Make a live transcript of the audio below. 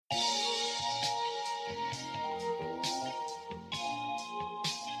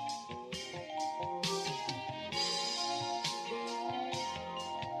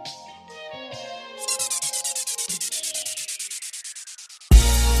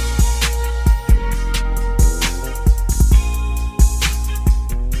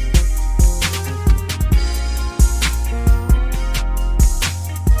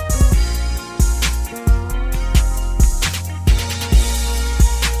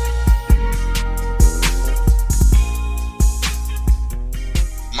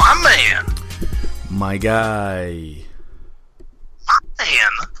My guy.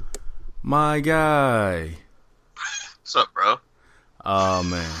 Man. My guy. What's up, bro? Oh,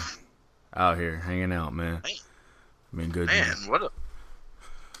 man. Out here, hanging out, man. Been good. Man,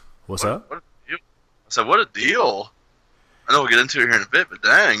 What's up? What a deal. I said, what a deal. I know we'll get into it here in a bit, but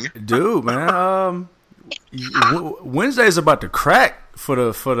dang. Dude, man. Wednesday's about to crack for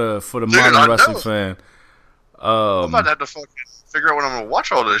the modern wrestling fan. I'm about to have to fucking figure out when I'm going to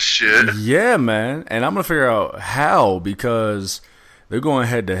watch all this shit. Yeah, man. And I'm going to figure out how, because they're going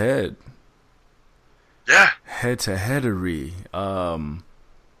head to head. Yeah. Head to headery.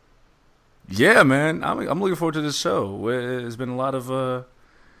 Yeah, man. I'm looking forward to this show. It's been a lot of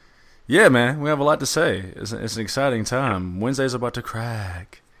yeah, man. We have a lot to say. It's an exciting time. Wednesday's about to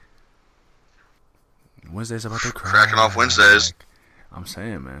crack. Cracking off Wednesdays. I'm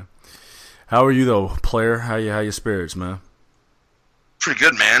saying, man. How are you though, player? How your spirits, man? Pretty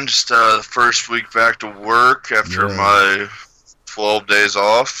good, man. Just the first week back to work after my 12 days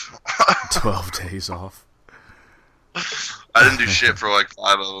off. 12 days off. I didn't do shit for like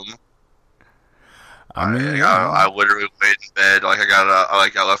 5 of them. I literally laid in bed. Like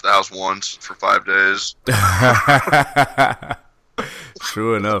I left the house once for 5 days.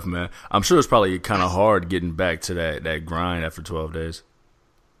 True enough, man. I'm sure it's probably kind of hard getting back to that grind after 12 days.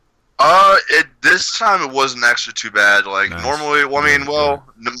 This time it wasn't actually too bad. Like nice. Normally,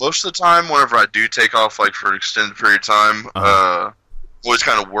 most of the time, whenever I do take off like for an extended period of time, I'm always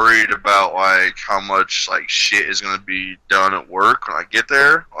kind of worried about like how much like shit is gonna be done at work when I get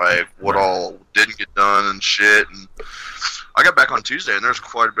there, like what all didn't get done and shit. And I got back on Tuesday, and there's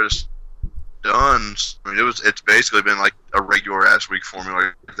quite a bit of done. I mean, it's basically been like a regular ass week for me.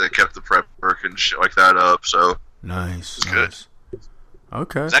 Like they kept the prep work and shit like that up. So nice, it's good.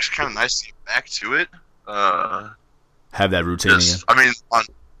 Okay, it's actually kind of nice to get back to it. Have that routine again. I mean,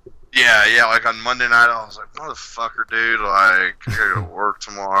 like on Monday night, I was like, motherfucker, dude, like, I gotta go to work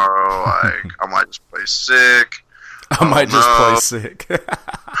tomorrow, like, I might just play sick. Play sick.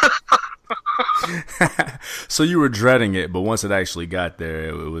 So you were dreading it, but once it actually got there,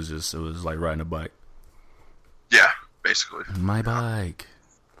 it was like riding a bike. Yeah, basically. My bike.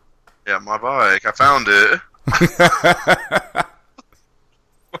 Yeah, my bike. I found it.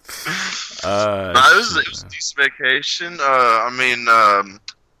 It was a decent vacation.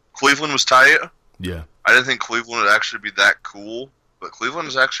 Cleveland was tight. Yeah. I didn't think Cleveland would actually be that cool, but Cleveland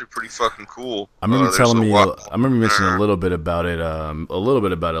is actually pretty fucking cool. I remember I remember you mentioning a little bit about it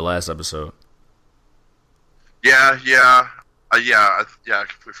last episode. Yeah. I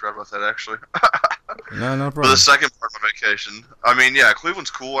completely forgot about that, actually. No problem. For the second part of my vacation. I mean, yeah,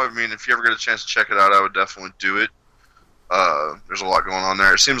 Cleveland's cool. I mean, if you ever get a chance to check it out, I would definitely do it. There's a lot going on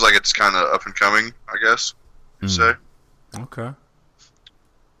there. It seems like it's kind of up and coming, I guess you'd say. Okay.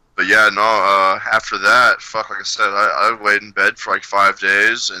 But yeah, no, after that, like I said, I laid in bed for like 5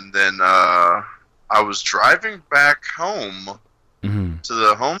 days, and then I was driving back home to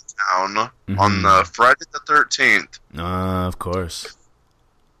the hometown on Friday the 13th. Of course.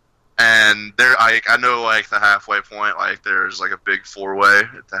 And there, I know, like, the halfway point, like, there's, like, a big four-way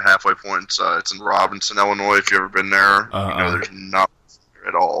at the halfway point. It's in Robinson, Illinois, if you've ever been there. You know, there's nothing there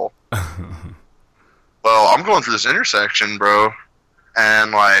at all. Well, I'm going through this intersection, bro,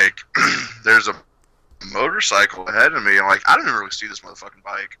 and, like, there's a motorcycle ahead of me, and, like, I didn't even really see this motherfucking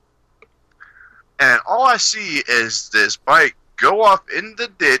bike. And all I see is this bike go up in the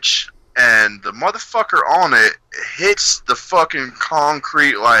ditch, and the motherfucker on it hits the fucking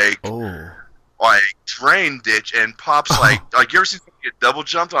concrete, like drain ditch, and pops like you ever seen someone get double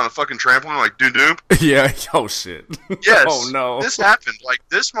jumped on a fucking trampoline, like doom? Yeah. Oh shit. Yes. Oh no. This happened. Like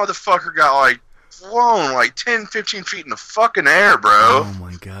this motherfucker got like flown like 10, 15 feet in the fucking air, bro. Oh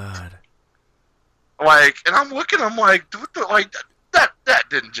my god. Like, and I'm looking, I'm like, what the, like that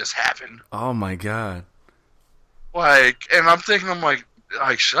didn't just happen. Oh my god. Like, and I'm thinking, I'm like,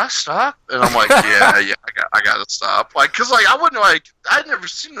 should I stop? And I'm like, yeah, I gotta stop. Like, cause like I wouldn't like, I'd never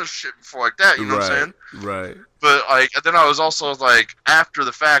seen no shit before like that. You know what I'm saying? Right. But like, then I was also like, after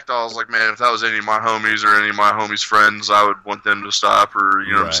the fact, I was like, man, if that was any of my homies or any of my homies' friends, I would want them to stop, or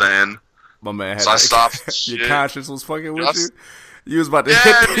you know what I'm saying? My man had so I stopped. Your conscience was fucking with you. You was about to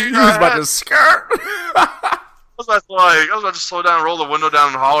hit. You was about to skirt. I was about to slow down, roll the window down,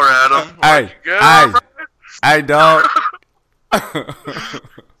 and holler at him. Hey, dog. No,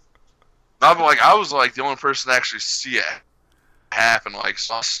 but like I was like the only person to actually see it happen. Like,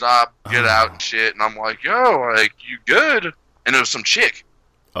 so I stopped, get out and shit, and I'm like, yo, like, you good? And it was some chick.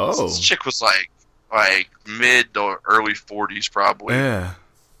 Oh, this chick was like mid to early 40s probably. Yeah.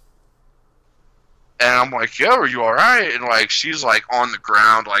 And I'm like, yo, are you alright? And, like, she's, like, on the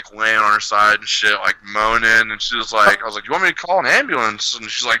ground, like, laying on her side and shit, like, moaning. And she was like, I was like, you want me to call an ambulance? And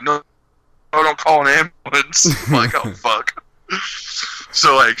she's like, no, don't call an ambulance. I'm like, oh, fuck.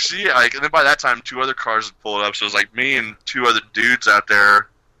 So, like, and then by that time, 2 other cars had pulled up. So it was, like, me and 2 other dudes out there.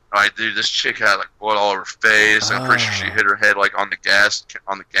 Like, dude, this chick had, like, blood all over her face. I'm pretty sure she hit her head, like, on the gas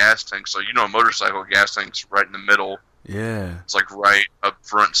tank. So, you know, a motorcycle gas tank's right in the middle. Yeah. It's like right up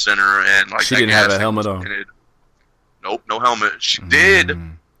front center, and like she didn't have a helmet on. Nope, no helmet. She did.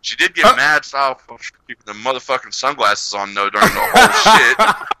 She did get mad style for keeping the motherfucking sunglasses on though during the whole shit.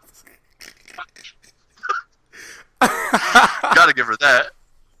 Gotta give her that.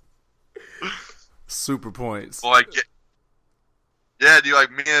 Super points. Well, like, yeah, dude, like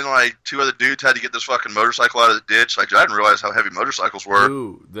me and like 2 other dudes had to get this fucking motorcycle out of the ditch. Like, I didn't realize how heavy motorcycles were.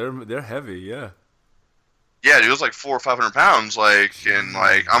 Dude, they're heavy, yeah. Yeah, dude, it was like 400 or 500 pounds, like, and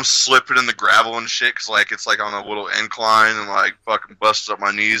like I'm slipping in the gravel and shit, cause like it's like on a little incline and like fucking busted up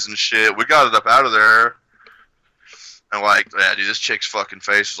my knees and shit. We got it up out of there, and like, yeah, dude, this chick's fucking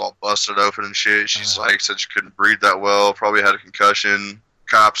face was all busted open and shit. She's like said she couldn't breathe that well, probably had a concussion.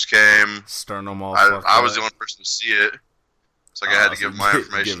 Cops came. Sternum all. I was the only person to see it. It's like I had to give my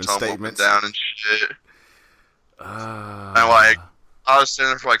information, tell them up and down and shit. And like. I was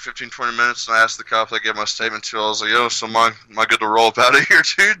standing there for like 15, 20 minutes, and I asked the cop I gave my statement to. I was like, yo, so am I good to roll up out of here,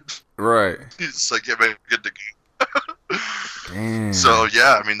 dude? Right. He's like, yeah, man, good to go. Damn. So,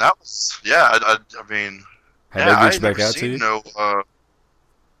 yeah, I mean, that was, yeah, I mean, had they reached back out to you? No,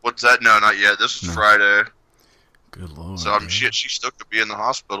 what's that? No, not yet. This was Friday. Good lord. So, I mean, she still could be in the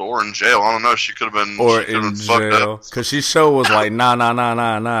hospital or in jail. I don't know. She could have been. Or in jail. Because she sure was like, nah.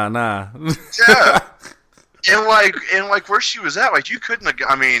 Yeah. And like where she was at, like you couldn't have,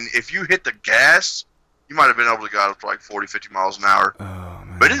 I mean, if you hit the gas, you might have been able to go up to like 40, 50 miles an hour. Oh,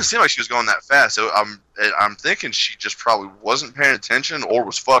 man. But it didn't seem like she was going that fast. So I'm thinking she just probably wasn't paying attention or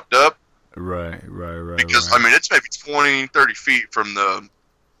was fucked up. Right. Because, I mean, it's maybe 20, 30 feet from the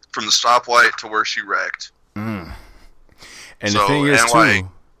stoplight to where she wrecked. Mm. And the thing is, too, I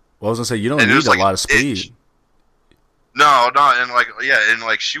was going to say, you don't need a lot of speed. No, and like, yeah, and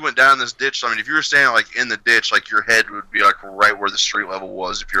like she went down this ditch. So, I mean, if you were standing like in the ditch, like your head would be like right where the street level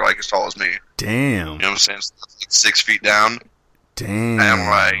was if you're like as tall as me. Damn. You know what I'm saying? So like 6 feet down.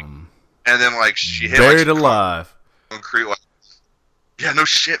 Damn. And then like she hit buried alive. Concrete, like, yeah, no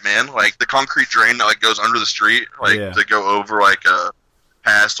shit, man. Like the concrete drain that like goes under the street, like to go over like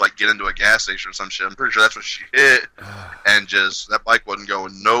past like get into a gas station or some shit. I'm pretty sure that's what she hit, and just that bike wasn't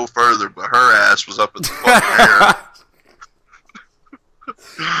going no further, but her ass was up in the fucking air.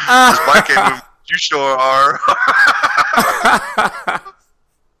 This bike ain't moving. You sure are.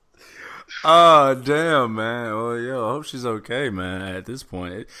 Oh, damn, man. Well, yo, I hope she's okay, man, at this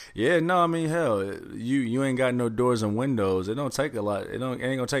point. Yeah, no, I mean, hell, you ain't got no doors and windows. It don't take a lot. It ain't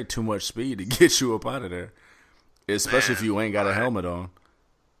gonna take too much speed to get you up out of there. Especially if you ain't got a helmet on.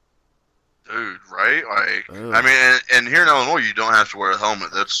 Dude, right? Like, I mean, and here in Illinois, you don't have to wear a helmet.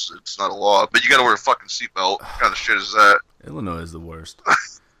 It's not a law. But you gotta wear a fucking seatbelt. What kind of shit is that? Illinois is the worst.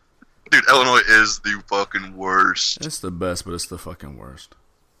 Dude, Illinois is the fucking worst. It's the best, but it's the fucking worst.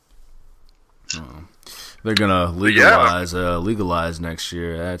 They're gonna legalize next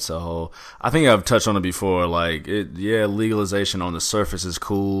year. That's a whole. I think I've touched on it before. Like, legalization on the surface is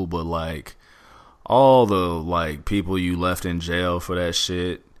cool, but like all the like people you left in jail for that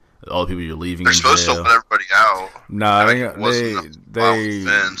shit, all the people you're leaving in jail. They're supposed to let everybody out. Nah, they're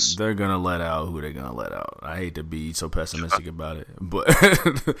gonna let out who they're gonna let out. I hate to be so pessimistic about it, but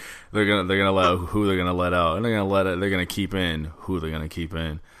they're gonna let out who they're gonna let out, and they're gonna keep in who they're gonna keep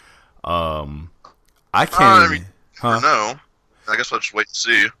in. I can't. No. I guess I'll just wait to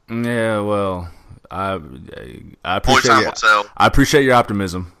see. Yeah, well, I appreciate. Only time will tell. I appreciate your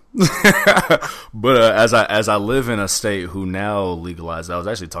optimism. But as I live in a state who now legalized, I was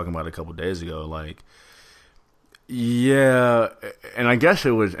actually talking about it a couple days ago. Like, yeah, and I guess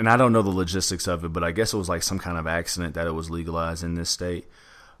it was, and I don't know the logistics of it, but I guess it was like some kind of accident that it was legalized in this state.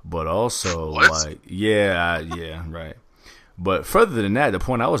 But also, like, yeah, right. But further than that, the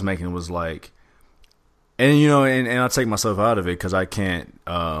point I was making was like, and you know, and I'll take myself out of it because I can't.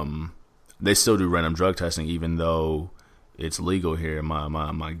 They still do random drug testing, even though it's legal here in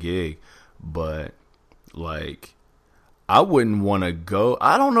my gig. But like, I wouldn't want to go.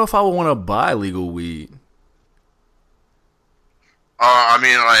 I don't know if I would want to buy legal weed. I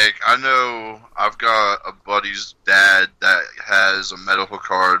mean, like, I know I've got a buddy's dad that has a medical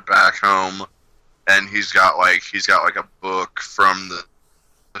card back home, and he's got like a book from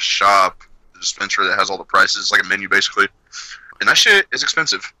the shop, the dispensary that has all the prices, like a menu basically, and that shit is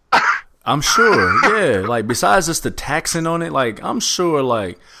expensive. I'm sure, yeah. Like, besides just the taxing on it, like, I'm sure,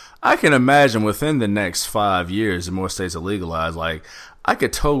 like, I can imagine within the next 5 years, the more states are legalized, like, I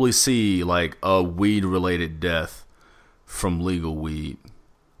could totally see, like, a weed-related death from legal weed.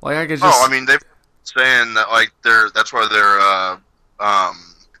 Like, I could just... Oh, I mean, they're saying that, like, that's why they're,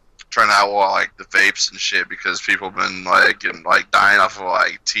 trying to outlaw, like, the vapes and shit, because people have been, like, getting, like, dying off of,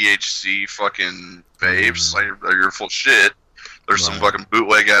 like, THC fucking vapes. Like, you're full of shit. There's some fucking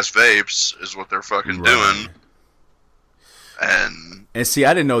bootleg-ass vapes, is what they're fucking doing. And see,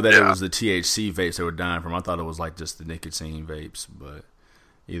 I didn't know that it was the THC vapes they were dying from. I thought it was, like, just the nicotine vapes, but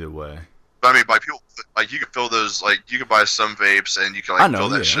either way. But, I mean, by people, like, you can fill those, like, you can buy some vapes, and you can, like, fill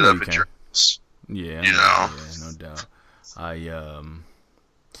that shit up in your house. Yeah, you know? Yeah, no doubt.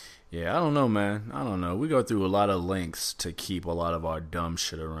 Yeah, I don't know, man. I don't know. We go through a lot of lengths to keep a lot of our dumb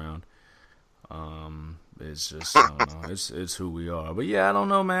shit around. It's just, I don't know. It's who we are. But yeah, I don't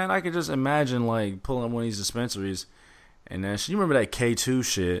know, man. I could just imagine, like, pulling one of these dispensaries and then you remember that K2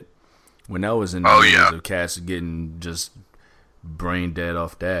 shit when that was in the news of cats getting just brain dead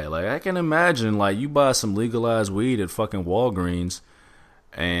off that. Like, I can imagine, like, you buy some legalized weed at fucking Walgreens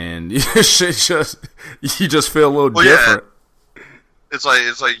and shit you just feel a little different. Yeah. It's like,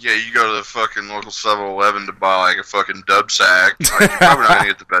 yeah, you go to the fucking local 7-Eleven to buy, like, a fucking dub sack. Like, you're probably not gonna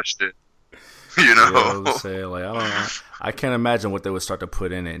get the best shit. You know? Yeah, I was saying, like, I don't know. I can't imagine what they would start to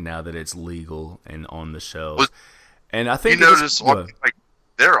put in it now that it's legal and on the shelves. And I think you notice, like,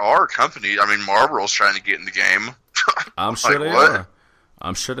 there are companies. I mean, Marlboro's trying to get in the game. I'm sure they are.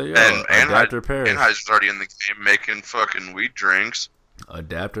 I'm sure they are. Adapter Parish. Anheuser's already in the game making fucking weed drinks.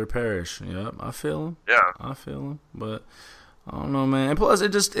 Adapter Parish. Yep, I feel him. Yeah, I feel him. But I don't know, man. And plus,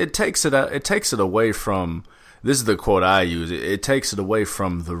 it takes it away from. This is the quote I use. It takes it away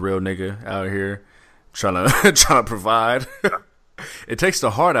from the real nigga out here trying to provide. Yeah. It takes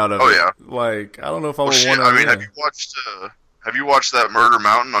the heart out of it. Yeah. Like, I don't know if I would want to. I mean, have you watched that Murder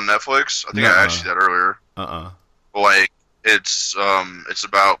Mountain on Netflix? I think I asked you that earlier. Like, it's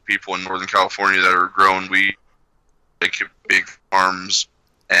about people in Northern California that are growing weed, like big farms,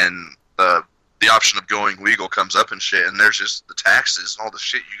 and the option of going legal comes up and shit, and there's just the taxes and all the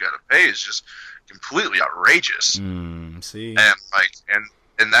shit you got to pay is just completely outrageous. See, and like,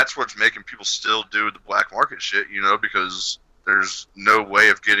 and that's what's making people still do the black market shit, you know, because there's no way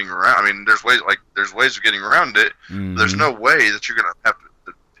of getting around. I mean, there's ways of getting around it. But there's no way that you're gonna have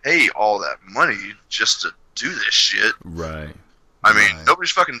to pay all that money just to do this shit. Right. I mean,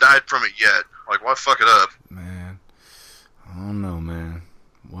 nobody's fucking died from it yet. Like, why fuck it up? Man, I don't know, man.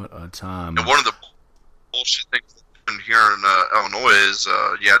 What a time. And one of the bullshit things here in Illinois is,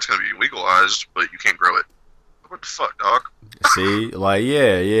 it's going to be legalized, but you can't grow it. What the fuck, dog? See, like,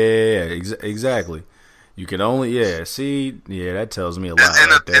 exactly. You can only, that tells me a lot.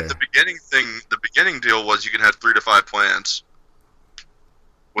 And the beginning deal was you can have 3 to 5 plants,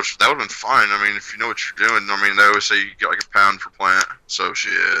 which that would have been fine. I mean, if you know what you're doing, I mean, they always say you get like a pound per plant, so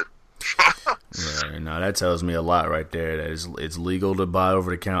shit. Yeah, no, that tells me a lot right there. That it's legal to buy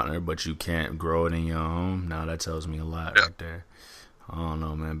over the counter, but you can't grow it in your home. Now that tells me a lot right there. I don't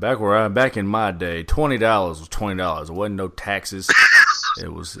know, man. Back in my day, $20 was $20. There wasn't no taxes.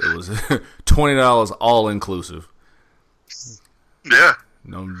 It was $20 all inclusive. Yeah.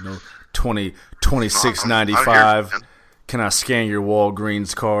 No $26.95. Can I scan your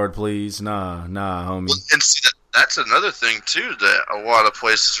Walgreens card, please? Nah, homie. And see, that's another thing too that a lot of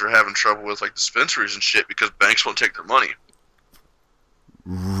places are having trouble with, like dispensaries and shit, because banks won't take their money.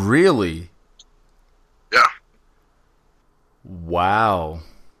 Really? Yeah. Wow.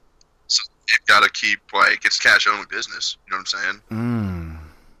 So you've got to keep, like, it's cash only business. You know what I'm saying?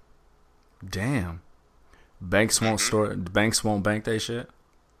 Damn. Banks won't Banks won't bank that shit.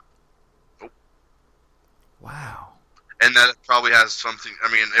 Nope. Wow. And that probably has something.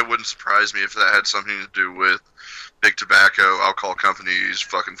 I mean, it wouldn't surprise me if that had something to do with big tobacco, alcohol companies,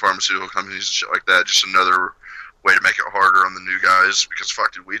 fucking pharmaceutical companies, and shit like that. Just another way to make it harder on the new guys, because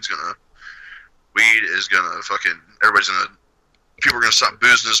fucking weed is gonna fucking, people are gonna stop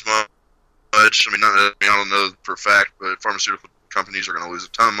boozing as much. I mean, I don't know for a fact, but pharmaceutical companies are gonna lose a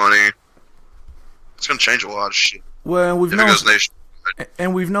ton of money. It's gonna change a lot of shit. Well, we've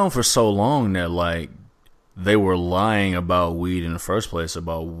known for so long that, like, they were lying about weed in the first place,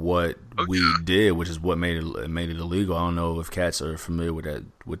 about what weed did, which is what made it illegal. I don't know if cats are familiar with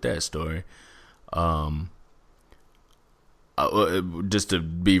that story. Just to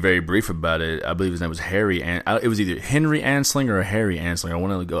be very brief about it, I believe his name was Harry, and it was either Henry Anslinger or Harry Anslinger.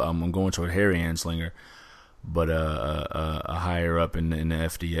 I'm going toward Harry Anslinger, but a higher up in the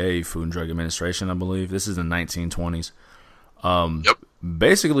FDA, Food and Drug Administration, I believe. This is the 1920s. Yep.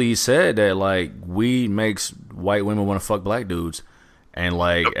 Basically, he said that like weed makes white women want to fuck black dudes, and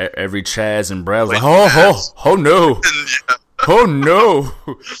like every Chaz and Brad was like, oh no, oh no,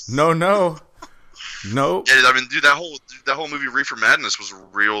 no. Yeah, I mean, dude, that whole movie Reefer Madness was a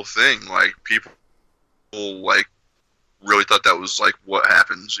real thing. Like people like really thought that was like what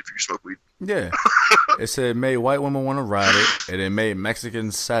happens if you smoke weed. Yeah, it said it made white women want to ride it, and it made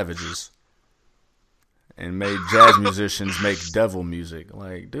Mexicans savages. And made jazz musicians make devil music.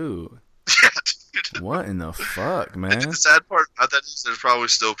 Like, dude. Yeah, dude. What in the fuck, man? And the sad part about that is there's probably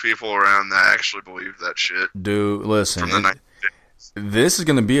still people around that actually believe that shit. Dude, listen. This is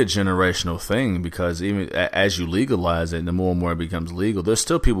going to be a generational thing because even as you legalize it, and the more and more it becomes legal, there's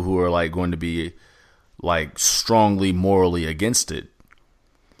still people who are like going to be like strongly morally against it.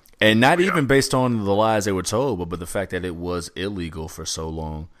 And not even based on the lies they were told, but the fact that it was illegal for so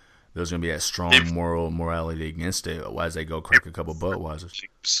long. There's going to be that strong morality against it as they go crack a couple Budweisers. They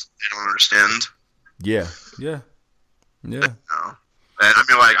don't understand. Yeah. No. And I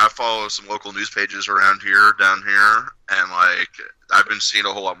mean, like, I follow some local news pages around here, down here, and, like, I've been seeing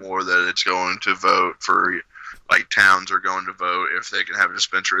a whole lot more that it's going to vote for, like, towns are going to vote if they can have a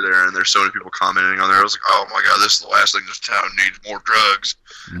dispensary there, and there's so many people commenting on there. I was like, oh, my God, this is the last thing this town needs, more drugs.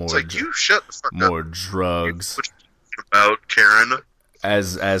 It's like, you shut the fuck up. More drugs. What you about, Karen?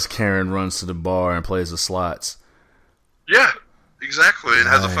 As Karen runs to the bar and plays the slots. Yeah, exactly. And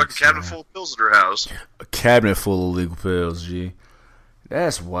has a fucking cabinet full of pills at her house. A cabinet full of legal pills, G.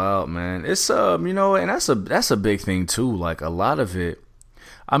 That's wild, man. It's you know, and that's a big thing too. Like a lot of it.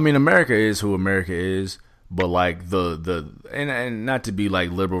 I mean, America is who America is, but like and not to be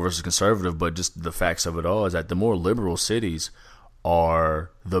like liberal versus conservative, but just the facts of it all is that the more liberal cities are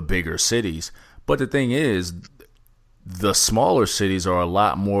the bigger cities. But the thing is, the smaller cities are a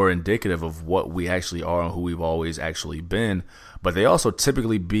lot more indicative of what we actually are and who we've always actually been, but they also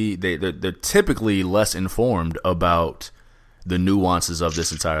typically they're typically less informed about the nuances of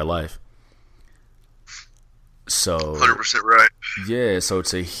this entire life. So 100% right. Yeah, so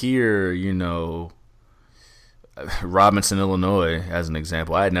to hear, you know, Robinson, Illinois, as an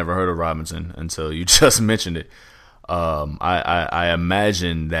example, I had never heard of Robinson until you just mentioned it. I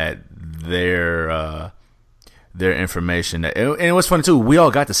imagine that their information. And it was funny too. We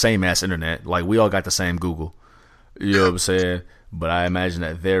all got the same ass internet. Like we all got the same Google. You know what I'm saying? But I imagine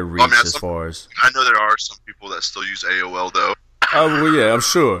that their reach as far as I know there are some people that still use AOL though. Oh well, yeah, I'm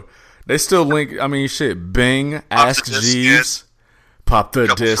sure they still link. I mean, shit. Bing, Ask Jeeves, pop the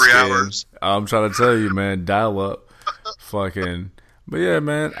disc in. I'm trying to tell you, man. Dial up, fucking. But yeah,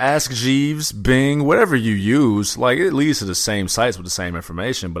 man. Ask Jeeves, Bing, whatever you use, like it leads to the same sites with the same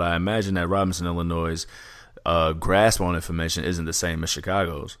information. But I imagine that Robinson, Illinois' grasp on information isn't the same as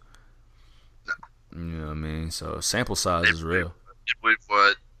Chicago's. No. You know what I mean? So sample size is real. You believe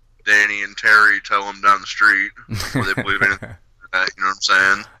what Danny and Terry tell them down the street, or they believe anything like that, you know what I'm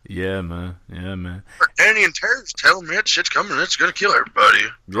saying? Yeah, man. Yeah, man. Or Danny and Terry's telling me that shit's coming, it's gonna kill everybody.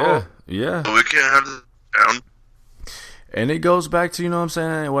 Yeah. But we can't have this down. And it goes back to, you know what I'm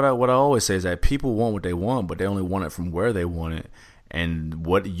saying, what I always say is that people want what they want, but they only want it from where they want it. And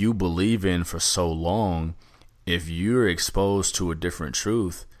what you believe in for so long, if you're exposed to a different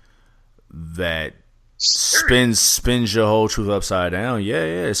truth that spins your whole truth upside down, yeah,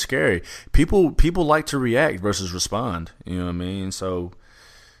 it's scary. People like to react versus respond. You know what I mean? So,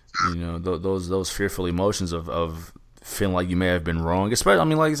 you know, those fearful emotions of feeling like you may have been wrong. Especially, I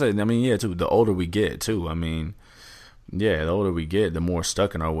mean, like I said, I mean, yeah, too. The older we get, too. I mean, yeah, the older we get, the more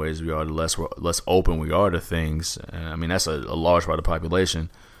stuck in our ways we are, the less open we are to things. I mean, that's a large part of the population.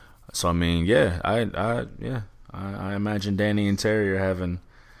 So, I mean, yeah, I imagine Danny and Terry are having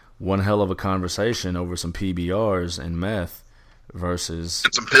one hell of a conversation over some PBRs and meth versus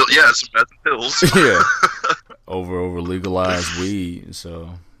some pills. Yeah, some meth and pills. Yeah, over legalized weed.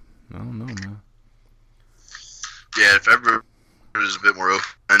 So I don't know, man. Yeah, if everyone was a bit more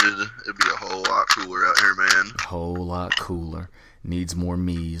open-minded, it'd be a whole lot cooler out here, man. A whole lot cooler. Needs more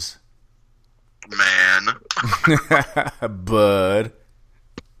me's. Man. Bud.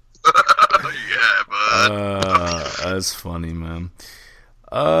 Yeah, bud. That's funny, man.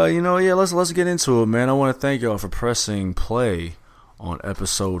 You know, yeah, let's get into it, man. I want to thank y'all for pressing play on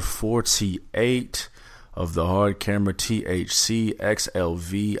episode 48 of the Hard Camera THC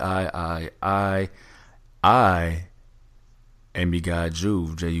XLVIII. I am your guy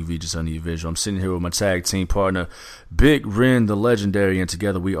Juve, JUV, just under your visual. I'm sitting here with my tag team partner, Big Ren, the legendary, and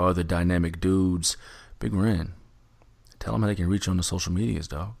together we are the Dynamic Dudes. Big Ren, tell them how they can reach you on the social medias,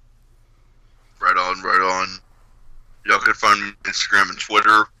 dog. Right on. Y'all can find me on Instagram and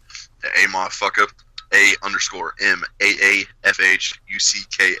Twitter at amotfucker.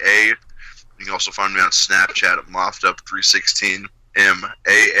 MAAFHUCKA. You can also find me on Snapchat at MoffedUp316.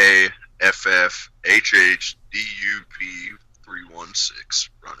 MAAFFHHDUP316.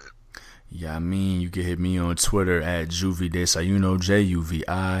 Run it. Yeah, I mean, you can hit me on Twitter at Juvie Desayuno,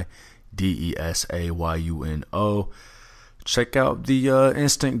 JUVIDESAYUNO. Check out the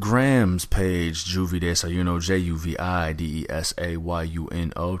Instagrams page, Juvie Desayuno,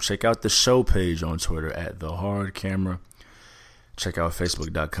 JUVIDESAYUNO. Check out the show page on Twitter at The Hard Camera. Check out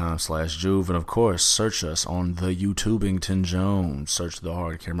Facebook.com/Juve. And of course, search us on the YouTubington Jones. Search The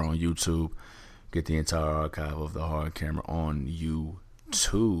Hard Camera on YouTube. Get the entire archive of The Hard Camera on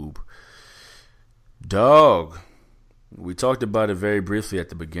YouTube. Dog, we talked about it very briefly at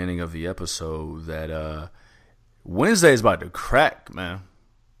the beginning of the episode that Wednesday is about to crack, man.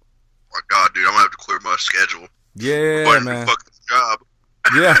 Oh my God, dude, I'm gonna have to clear my schedule. Yeah, man. Fuck the job.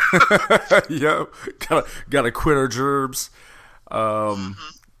 Yeah, yo, gotta quit our gerbs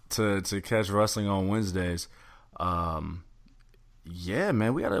to catch wrestling on Wednesdays. Yeah,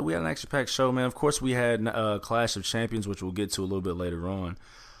 man, we had an action packed show, man. Of course, we had Clash of Champions, which we'll get to a little bit later on.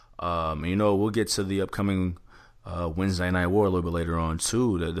 We'll get to the upcoming Wednesday Night War a little bit later on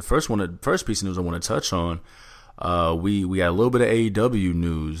too. The first piece of news I want to touch on. We got a little bit of AEW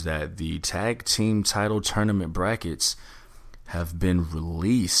news that the tag team title tournament brackets have been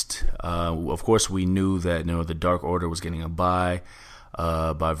released. Of course, we knew that the Dark Order was getting a bye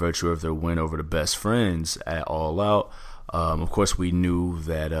by virtue of their win over the Best Friends at All Out. Of course, we knew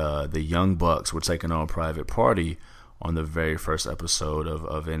that the Young Bucks were taking on Private Party on the very first episode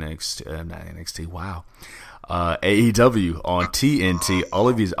of NXT, not NXT. Wow, AEW on TNT. All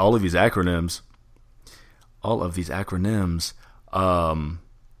of these acronyms.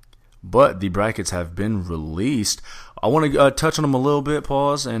 But the brackets have been released. I want to touch on them a little bit,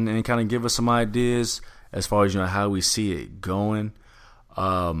 pause, and kind of give us some ideas as far as how we see it going.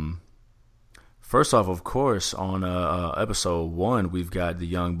 First off, of course, on episode 1, we've got the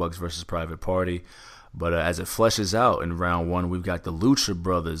Young Bucks versus Private Party. But as it fleshes out in round 1, we've got the Lucha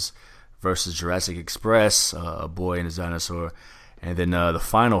Brothers versus Jurassic Express, a boy and his dinosaur. And then the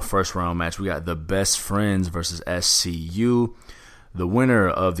final first round match, we got the Best Friends versus SCU. The winner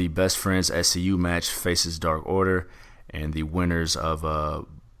of the Best Friends SCU match faces Dark Order, and the winners of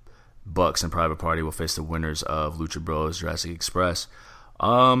Bucks and Private Party will face the winners of Lucha Bros, Jurassic Express.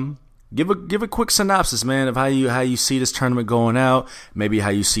 Give a quick synopsis, man, of how you see this tournament going out. Maybe how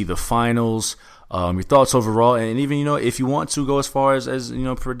you see the finals. Your thoughts overall, and even if you want to go as far as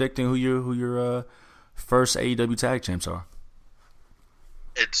predicting who your first AEW tag champs are.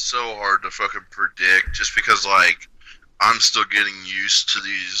 It's so hard to fucking predict, just because I'm still getting used to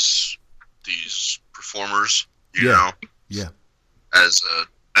these performers, you know, as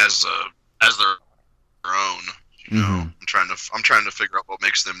their own. I'm trying to figure out what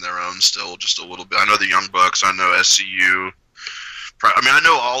makes them their own still, just a little bit. I know the Young Bucks, I know SCU. I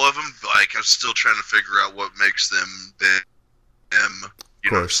know all of them, but I'm still trying to figure out what makes them them.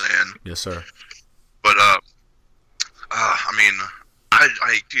 You know what I'm saying? Yes, sir. But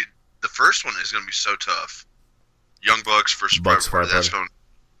dude, the first one is going to be so tough. Young Bucks versus Private Party. It's going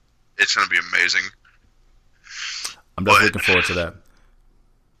to be amazing. I'm definitely looking forward to that.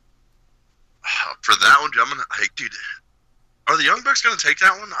 For that one, dude, are the Young Bucks going to take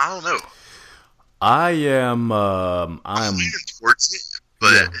that one? I don't know. I am leaning towards it,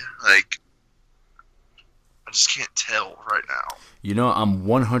 but I just can't tell right now. I'm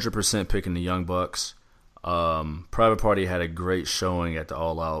 100% picking the Young Bucks. Private Party had a great showing at the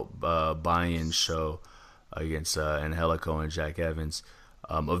All Out buy-in show against Angelico and Jack Evans.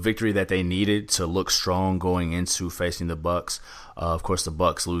 A victory that they needed to look strong going into facing the Bucks. Of course, the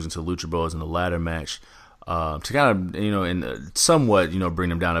Bucks losing to Lucha Bros in the ladder match to kind of somewhat bring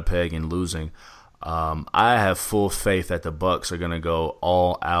them down a peg and losing. I have full faith that the Bucks are going to go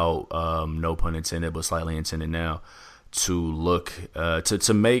all out, no pun intended, but slightly intended now, to look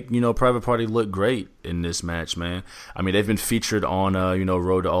to make Private Party look great in this match, man. I mean, they've been featured on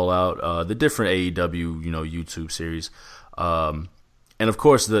Road to All Out, the different AEW YouTube series, and of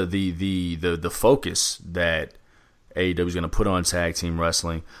course the focus that AEW is going to put on tag team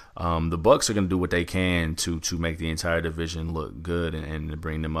wrestling. The Bucks are going to do what they can to make the entire division look good and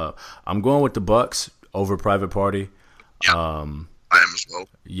bring them up. I'm going with the Bucks over Private Party. Yeah, I am as well.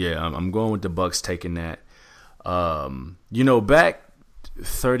 Yeah, I'm going with the Bucks taking that. Back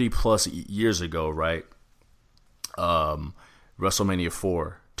 30 plus years ago, right? WrestleMania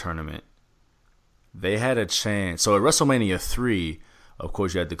 4 tournament, they had a chance. So at WrestleMania 3, of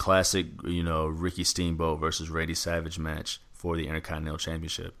course, you had the classic, Ricky Steamboat versus Randy Savage match for the Intercontinental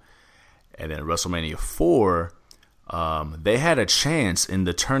Championship. And then at WrestleMania 4, they had a chance in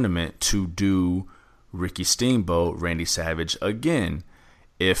the tournament to do Ricky Steamboat, Randy Savage again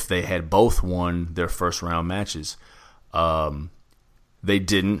if they had both won their first round matches. They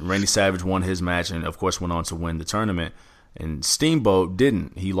didn't. Randy Savage won his match and, of course, went on to win the tournament. And Steamboat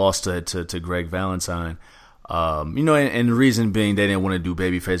didn't. He lost to Greg Valentine. And the reason being they didn't want to do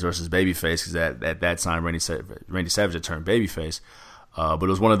babyface versus babyface because at that time Randy Savage had turned babyface. But it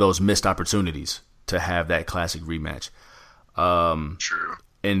was one of those missed opportunities to have that classic rematch. True.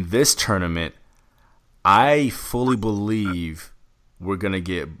 In this tournament, I fully believe we're going to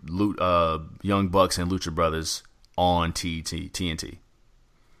get Young Bucks and Lucha Brothers on TNT.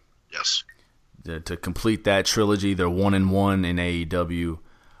 Yes. To complete that trilogy, they're 1-1 in AEW.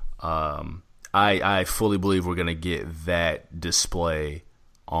 I fully believe we're going to get that display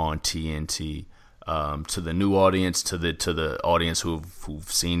on TNT. To the new audience, to the audience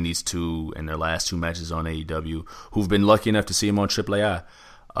who've seen these two in their last two matches on AEW, who've been lucky enough to see them on AAA.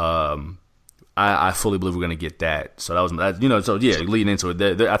 I fully believe we're going to get that. So that was leading into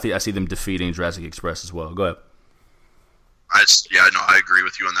it. I see them defeating Jurassic Express as well. Go ahead. I agree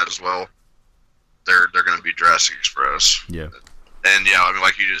with you on that as well. They're going to be Jurassic Express. Yeah. And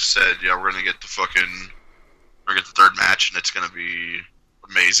like you just said, we're going to get the third match, and it's going to be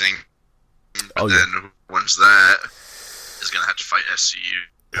amazing. But then who wins that is going to have to fight SCU.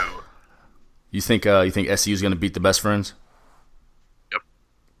 You think SCU is going to beat the Best Friends? Yep.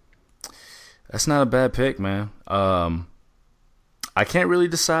 That's not a bad pick, man. I can't really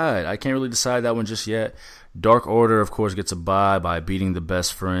decide. That one just yet. Dark Order, of course, gets a bye by beating the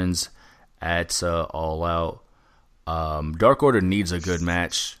Best Friends at All Out. Dark Order needs a good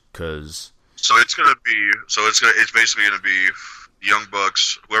match because. So it's basically gonna be the Young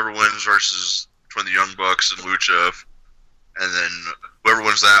Bucks. Whoever wins versus between the Young Bucks and Lucha, and then whoever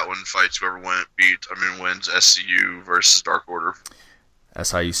wins that one fights whoever wins SCU versus Dark Order.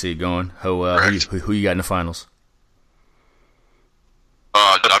 That's how you see it going. Who you got in the finals?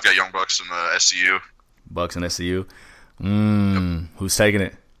 I've got Young Bucks and SCU. Bucks and SCU. Yep. Who's taking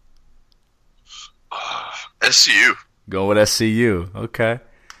it? SCU. Going with SCU. Okay.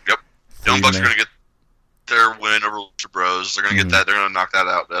 Yep. Young Bucks are going to get their win over Lucha Bros. They're going to get that. They're going to knock that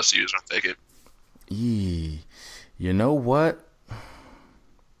out. The SCU's going to take it. You know what?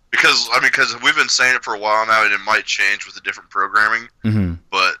 Because we've been saying it for a while now, and it might change with the different programming. Mm-hmm.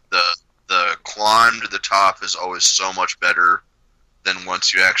 But the climb to the top is always so much better than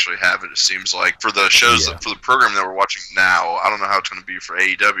once you actually have it. It seems like for the shows, for the program that we're watching now, I don't know how it's going to be for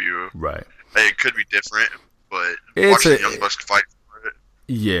AEW. Right. It could be different, but watching the Young Bucks fight for it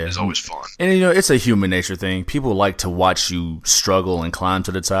is always fun. And it's a human nature thing. People like to watch you struggle and climb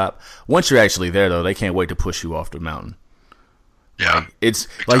to the top. Once you're actually there, though, they can't wait to push you off the mountain. Yeah. It's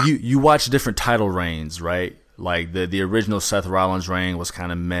like you watch different title reigns, right? Like the original Seth Rollins reign was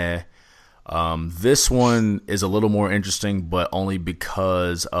kind of meh. This one is a little more interesting, but only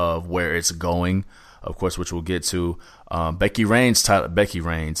because of where it's going, of course, which we'll get to. Becky Lynch's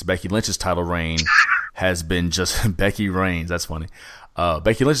title reign has been just Becky Reigns. That's funny.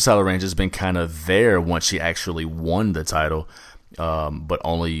 Becky Lynch's title reign has been kind of there once she actually won the title, but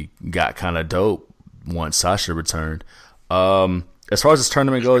only got kind of dope once Sasha returned. As far as this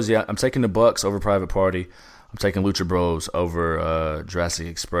tournament goes, I'm taking the Bucks over Private Party. I'm taking Lucha Bros over Jurassic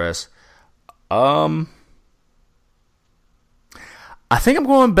Express. I think I'm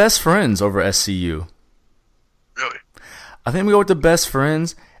going Best Friends over SCU. Really? I think we go with the Best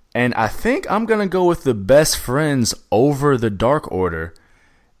Friends, and I think I'm going to go with the Best Friends over the Dark Order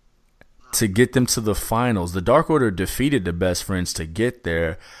to get them to the finals. The Dark Order defeated the Best Friends to get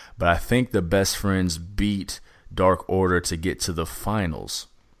there, but I think the Best Friends beat Dark Order to get to the finals,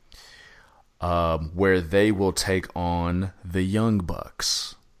 where they will take on the Young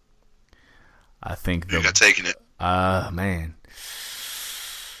Bucks. I think you got taking it. Man.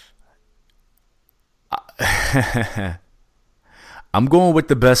 I'm going with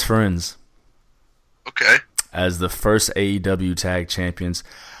the Best Friends. Okay. As the first AEW tag champions.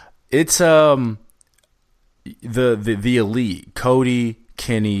 It's the elite, Cody,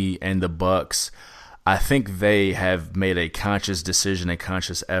 Kenny, and the Bucks. I think they have made a conscious decision, a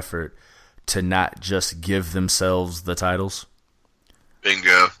conscious effort to not just give themselves the titles.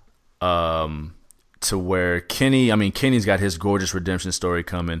 Bingo. To where Kenny's got his gorgeous redemption story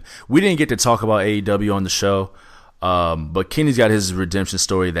coming. We didn't get to talk about AEW on the show, but Kenny's got his redemption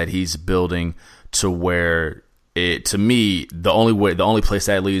story that he's building to where to me, the only place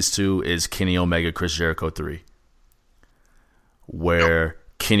that leads to is Kenny Omega, Chris Jericho 3. Where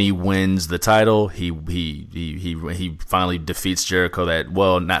Kenny wins the title. He finally defeats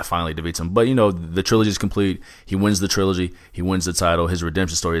Jericho. Not finally defeats him, but the trilogy is complete. He wins the trilogy. He wins the title. His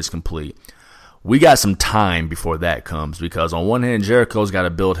redemption story is complete. We got some time before that comes because on one hand, Jericho's got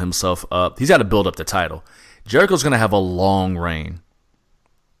to build himself up. He's got to build up the title. Jericho's going to have a long reign.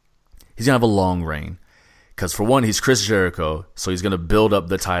 He's going to have a long reign because for one, he's Chris Jericho, so he's going to build up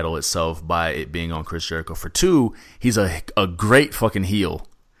the title itself by it being on Chris Jericho. For two, he's a great fucking heel.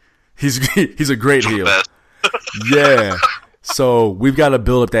 He's a great heel. Yeah. So we've got to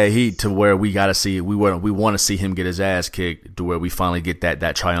build up that heat to where we want to see him get his ass kicked to where we finally get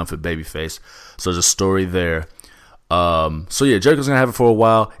that triumphant babyface. So there's a story there. So yeah, Jericho's gonna have it for a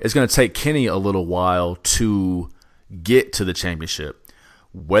while. It's gonna take Kenny a little while to get to the championship,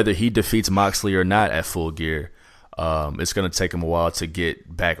 whether he defeats Moxley or not at Full Gear. It's gonna take him a while to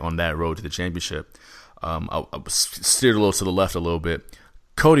get back on that road to the championship. I steered a little to the left a little bit.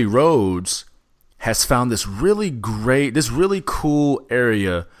 Cody Rhodes has found this really cool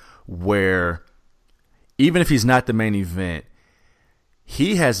area where even if he's not the main event,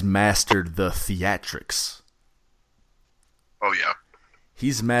 he has mastered the theatrics. Oh, yeah.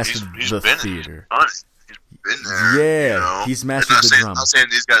 He's mastered the theater. He's been there. Yeah, he's mastered the drama. I'm not saying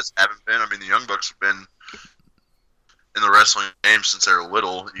these guys haven't been. I mean, the Young Bucks have been in the wrestling game since they were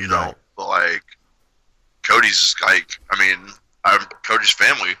little, know. But, like, Cody's, like, Cody's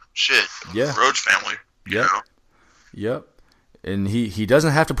family. Shit. Yeah. Rhodes family. Yep. Yep. And he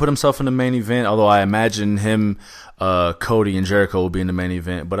doesn't have to put himself in the main event, although I imagine him, Cody and Jericho will be in the main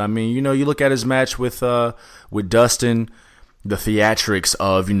event. But I mean, you look at his match with Dustin, the theatrics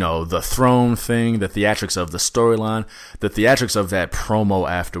of, the throne thing, the theatrics of the storyline, the theatrics of that promo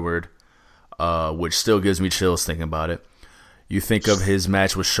afterward, which still gives me chills thinking about it. You think of his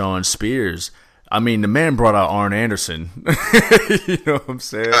match with Shawn Spears. I mean, the man brought out Arn Anderson. You know what I'm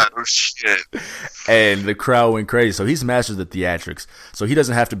saying? Oh, shit. And the crowd went crazy. So he's mastered the theatrics. So he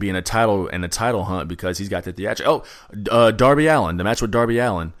doesn't have to be in a title hunt because he's got the theatrics. Darby Allin, the match with Darby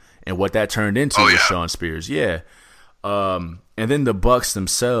Allin, and what that turned into with Shawn Spears. Yeah. And then the Bucks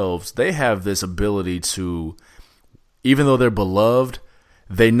themselves, they have this ability to, even though they're beloved,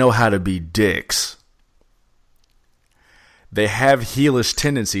 they know how to be dicks. They have heelish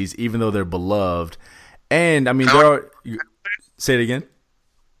tendencies, even though they're beloved. And, I mean, say it again? Kind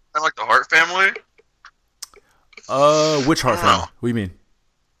of like the Hart family? Which Hart family? What do you mean?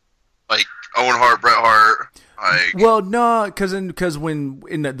 Like Owen Hart, Bret Hart. Like... Well, no, because when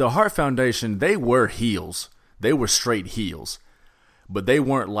in the Hart Foundation, they were heels. They were straight heels. But they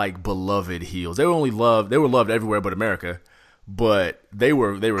weren't, like, beloved heels. They were loved everywhere but America. But they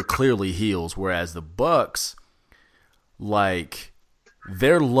were clearly heels, whereas the Bucks... like,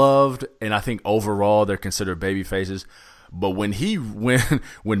 they're loved, and I think overall they're considered baby faces. But when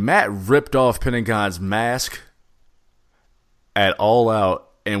Matt ripped off Pentagon's mask at All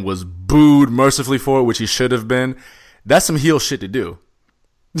Out and was booed mercifully for it, which he should have been, that's some heel shit to do.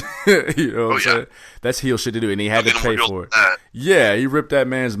 You know what I'm saying? That's heel shit to do, and he had to pay for it. Yeah, he ripped that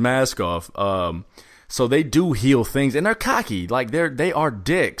man's mask off. So they do heel things, and they're cocky. Like, they are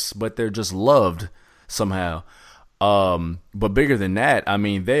dicks, but they're just loved somehow. But bigger than that, I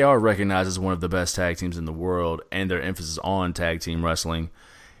mean, they are recognized as one of the best tag teams in the world, and their emphasis on tag team wrestling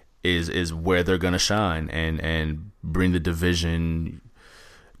is where they're going to shine and bring the division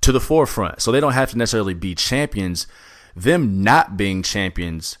to the forefront. So they don't have to necessarily be champions. Them not being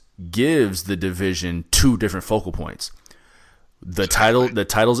champions gives the division two different focal points. The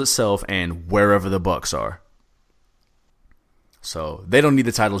titles itself, and wherever the Bucks are. So they don't need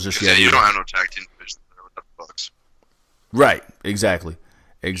the titles just yet. You don't have no tag team division with the Bucks. Right, exactly.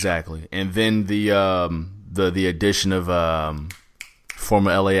 And then the addition of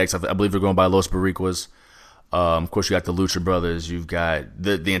former LAX, I believe they're going by Los Boricuas. Of course, you got the Lucha Brothers. You've got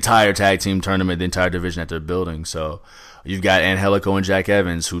the entire tag team tournament, the entire division that they're building. So you've got Angelico and Jack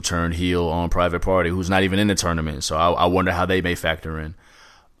Evans, who turned heel on Private Party, who's not even in the tournament. So I wonder how they may factor in.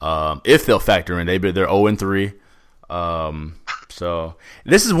 If they'll factor in, they're 0-3. So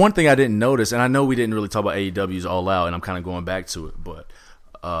this is one thing I didn't notice, and I know we didn't really talk about AEW's All Out, and I'm kind of going back to it, but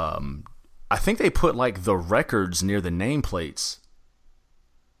I think they put like the records near the nameplates,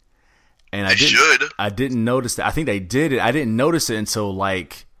 and I didn't notice that. I think they did it. I didn't notice it until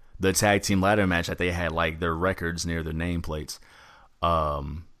like the tag team ladder match that they had like their records near their nameplates.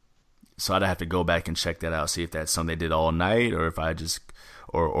 So I'd have to go back and check that out, see if that's something they did all night or if I just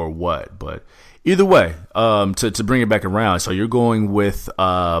or what, but. Either way, to bring it back around, so you're going with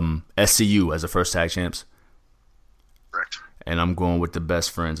SCU as the first tag champs? Correct. And I'm going with the Best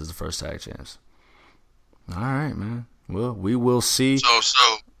Friends as the first tag champs. All right, man. Well, we will see.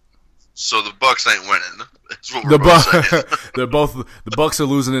 So the Bucks ain't winning. That's what we're both saying. The Bucks are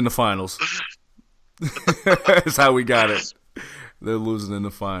losing in the finals. That's how we got it. They're losing in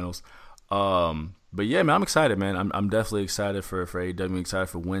the finals. But yeah, man, I'm excited, man. I'm definitely excited for AEW. I'm excited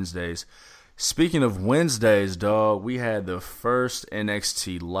for Wednesdays. Speaking of Wednesdays, dog, we had the first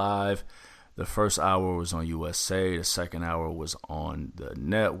NXT live. The first hour was on USA. The second hour was on the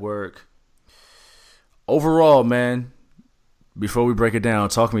network. Overall, man, before we break it down,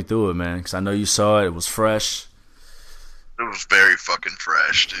 talk me through it, man, because I know you saw it. It was fresh. It was very fucking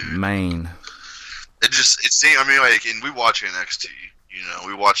fresh, dude. Man. It seemed, I mean, like, and we watch NXT, you know,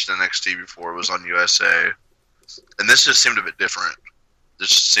 we watched NXT before it was on USA, and this just seemed a bit different. This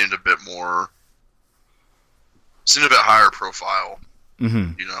just seemed a bit higher profile,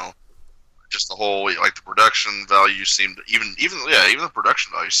 you know, just the whole, like, the production value seemed, even the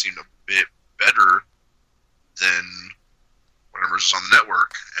production value seemed a bit better than whatever's on the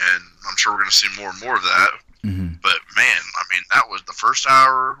network, and I'm sure we're going to see more and more of that. But man, I mean, that was the first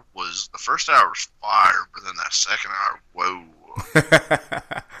hour was fire, but then that second hour, whoa.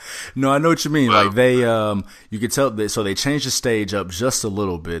 No, I know what you mean. Whoa. Like they, you could tell so they changed the stage up just a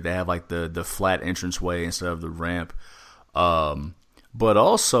little bit. They have like the flat entranceway instead of the ramp. But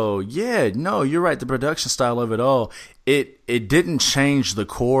also, yeah, no, you're right. The production style of it all, it didn't change the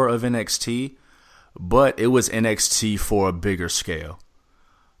core of NXT, but it was NXT for a bigger scale.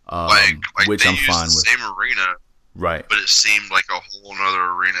 Like which they I'm used fine the with. Same arena, right? But it seemed like a whole other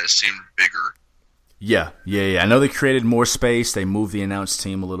arena. It seemed bigger. Yeah. I know they created more space. They moved the announce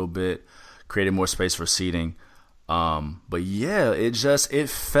team a little bit, created more space for seating. But yeah, it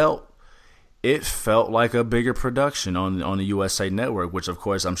felt like a bigger production on the USA Network, which of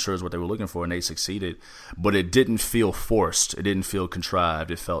course I'm sure is what they were looking for, and they succeeded. But it didn't feel forced. It didn't feel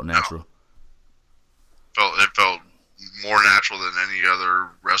contrived. It felt natural. It felt more natural than any other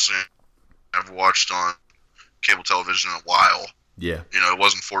wrestling I've watched on cable television in a while. Yeah. You know, it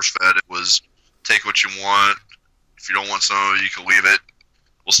wasn't force-fed. It was take what you want. If you don't want some of it, you can leave it.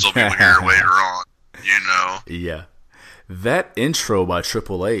 We'll still be able to hear it later on, you know? Yeah. That intro by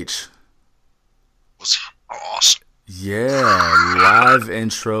Triple H was awesome. Yeah, live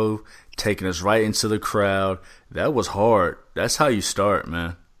intro, taking us right into the crowd. That was hard. That's how you start,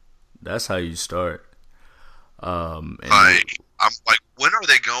 man. That's how you start. I'm like, when are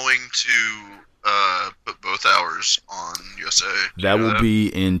they going to put both hours on USA? That will be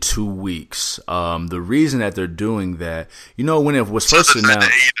in 2 weeks. The reason that they're doing that, you know, when it was first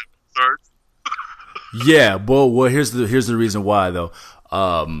announced. Yeah, well, here's the reason why though.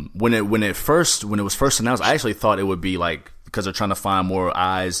 When it was first announced, I actually thought it would be like because they're trying to find more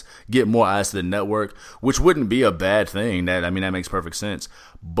eyes, get more eyes to the network, which wouldn't be a bad thing. That makes perfect sense.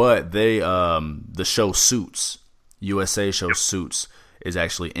 But they the show Suits, USA show Suits, is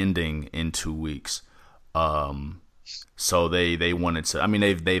actually ending in 2 weeks. So they wanted to. I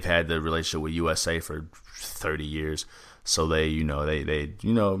mean, they've had the relationship with USA for 30 years. So they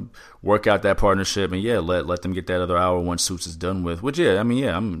work out that partnership and let them get that other hour once Suits is done with. Which that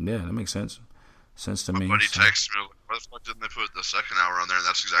makes sense to me. My buddy texted me, why the fuck didn't they put the second hour on there? And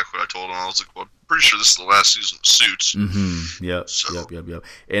that's exactly what I told him. I was like, well, I'm pretty sure this is the last season of Suits. Mm-hmm. Yep.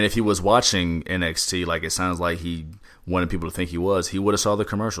 And if he was watching NXT, like it sounds like he wanted people to think he would have saw the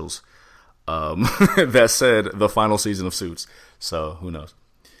commercials that said the final season of Suits. So who knows?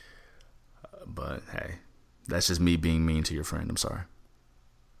 But hey. That's just me being mean to your friend. I'm sorry.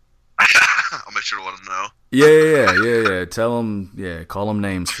 I'll make sure to let him know. Yeah. Tell him. Call him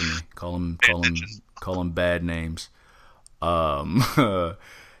names for me. Call him bad names. Yeah,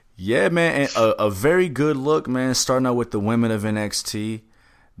 man. And a very good look, man. Starting out with the women of NXT.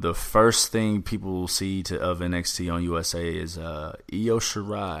 The first thing people will see of NXT on USA is Io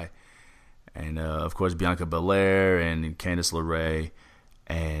Shirai, and of course Bianca Belair and Candice LeRae.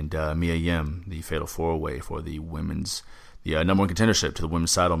 And Mia Yim, the Fatal 4-Way for the women's, number one contendership to the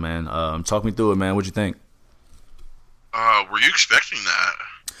women's title, man. Talk me through it, man. What'd you think? Were you expecting that?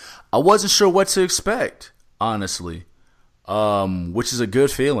 I wasn't sure what to expect, honestly, which is a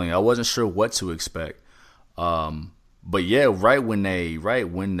good feeling. I wasn't sure what to expect. But yeah, right when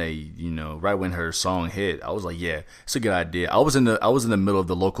her song hit, I was like, yeah, it's a good idea. I was in the middle of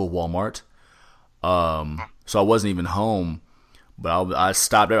the local Walmart, so I wasn't even home. But I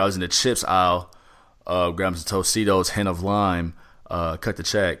stopped there. I was in the chips aisle, grabbed some Tostitos, hint of lime, cut the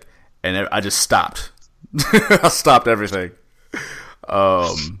check, and I just stopped. I stopped everything.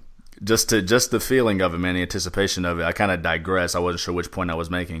 Just the feeling of it, man, the anticipation of it. I kind of digress. I wasn't sure which point I was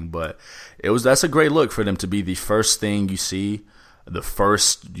making, but that's a great look for them to be the first thing you see, the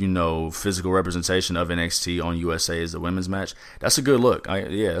first, physical representation of NXT on USA is the women's match. That's a good look.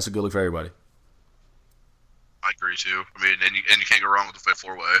 That's a good look for everybody. I agree too. I mean, and you can't go wrong with the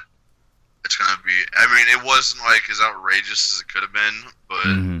Fatal 4-Way. It's gonna be. I mean, it wasn't like as outrageous as it could have been, but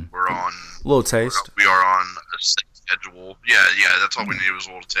we're on a little taste. We are on a schedule. Yeah. That's all we needed was a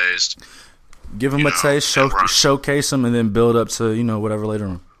little taste. Give them a taste, showcase them, and then build up to whatever later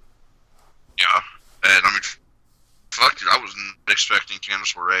on. Yeah, and I mean, fuck it, I wasn't expecting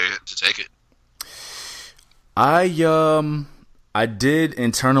Candice LeRae to take it. I did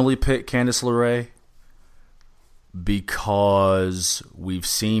internally pick Candice LeRae because we've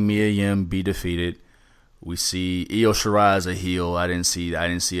seen Mia Yim be defeated. We see Io Shirai as a heel. I didn't see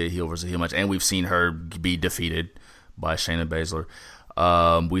a heel versus a heel match, and we've seen her be defeated by Shayna Baszler.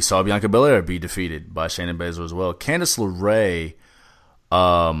 We saw Bianca Belair be defeated by Shayna Baszler as well. Candice LeRae,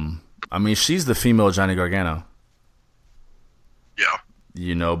 I mean, she's the female Johnny Gargano.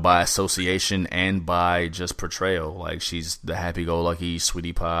 Yeah. By association and by just portrayal. Like, she's the happy-go-lucky,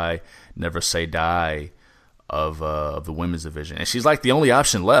 sweetie pie, never say die of the women's division. And she's like the only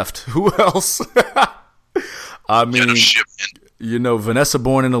option left. Who else? I mean, Vanessa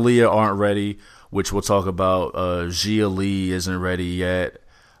Bourne and Aaliyah aren't ready, which we'll talk about. Xia Li isn't ready yet.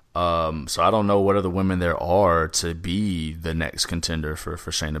 So I don't know what other women there are to be the next contender for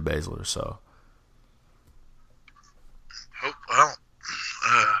Shayna Baszler. So,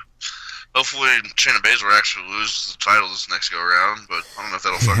 hopefully Shayna Baszler actually loses the title this next go around, but I don't know if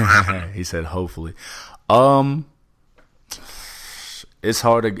that'll fucking happen. He said hopefully. It's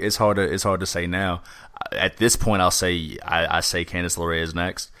hard to say now. At this point, I say Candice LeRae is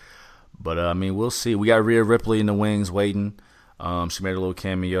next, but I mean, we'll see. We got Rhea Ripley in the wings waiting. She made a little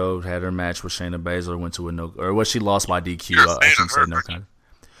cameo, had her match with Shayna Baszler, went to she lost by DQ. I shouldn't say no kind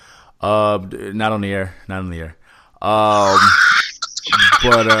of. Not on the air. But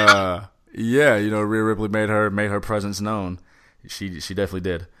Rhea Ripley made her presence known. She definitely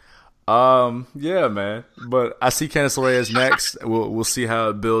did. Yeah, man. But I see Candice LeRae as next. We'll see how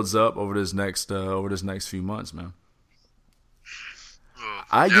it builds up over this next few months, man.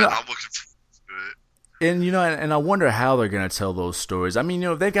 I'm looking forward to it. And I wonder how they're gonna tell those stories. I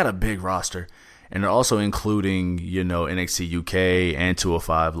mean, they've got a big roster, and they're also including NXT UK and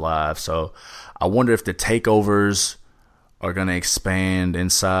 205 Live. So I wonder if the takeovers are gonna expand in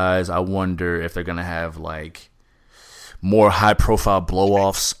size. I wonder if they're gonna have like more high profile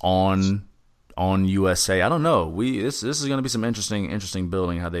blow-offs on USA. I don't know. This is going to be some interesting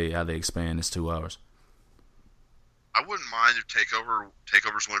building how they expand this 2 hours. I wouldn't mind if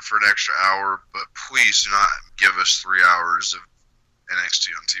takeovers went for an extra hour, but please do not give us 3 hours of NXT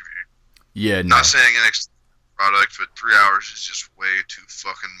on TV. Yeah, no. Not saying NXT product, but 3 hours is just way too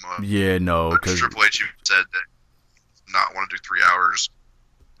fucking much. Yeah, no. Because Triple H said that he not want to do 3 hours.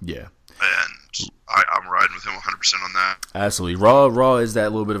 Yeah. And I'm riding with him 100% on that. Absolutely. Raw is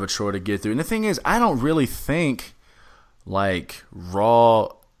that little bit of a chore to get through. And the thing is, I don't really think, like, Raw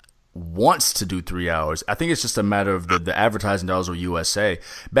wants to do 3 hours. I think it's just a matter of the advertising dollars with USA.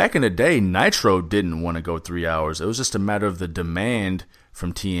 Back in the day, Nitro didn't want to go 3 hours. It was just a matter of the demand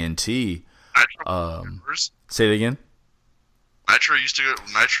from TNT. Say it again?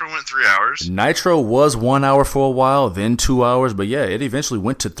 Nitro went 3 hours. Nitro was 1 hour for a while, then 2 hours, but yeah, it eventually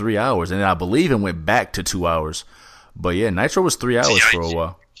went to 3 hours, and I believe it went back to 2 hours. But yeah, Nitro was 3 hours for a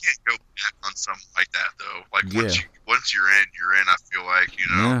while. You can't go back on something like that though. Like once you're in. I feel like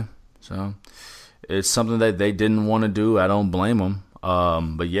Yeah, so it's something that they didn't want to do. I don't blame them.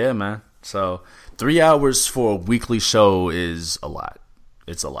 But yeah, man. So 3 hours for a weekly show is a lot.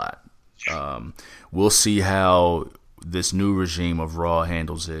 It's a lot. We'll see how this new regime of Raw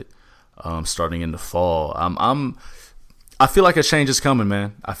handles it, starting in the fall. I feel like a change is coming,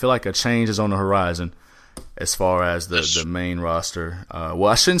 man. I feel like a change is on the horizon as far as the main roster. Well,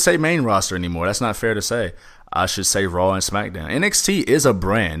 I shouldn't say main roster anymore. That's not fair to say. I should say Raw and SmackDown. NXT is a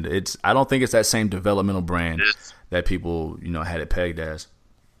brand. I don't think it's that same developmental brand that people had it pegged as.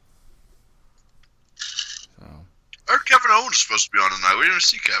 So. Or Kevin Owens is supposed to be on tonight. We didn't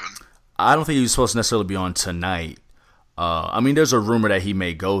see Kevin. I don't think he was supposed to necessarily be on tonight. I mean, there's a rumor that he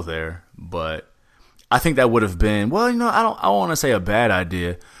may go there, but I think that would have been, I don't want to say a bad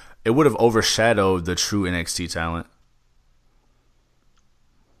idea. It would have overshadowed the true NXT talent.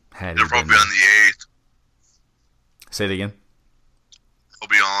 They'll probably be on the 8th. Say it again. He'll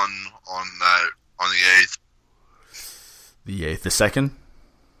be on the 8th. The 8th. The 2nd?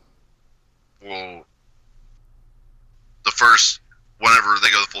 Well, the first, whenever they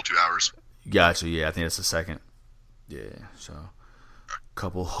go the full 2 hours. Gotcha, yeah, I think it's the 2nd. Yeah, so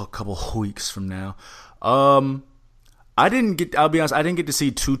couple weeks from now. I I'll be honest, I didn't get to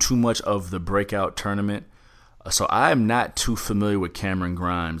see too much of the breakout tournament. So I am not too familiar with Cameron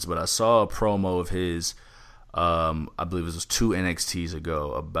Grimes, but I saw a promo of his, I believe it was 2 NXTs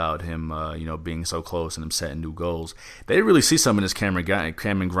ago, about him, being so close and him setting new goals. They didn't really see some of this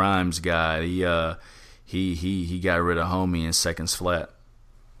Cameron Grimes guy. He got rid of homie in seconds flat.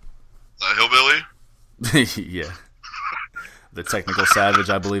 The hillbilly? Yeah. The technical savage,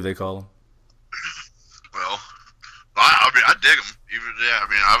 I believe they call him. Well, I mean, I dig him.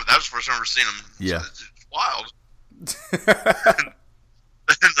 That was the first time I've ever seen him. Yeah. It's wild.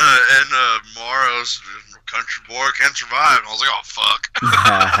 and Morrow's country boy can't survive. And I was like, oh, fuck.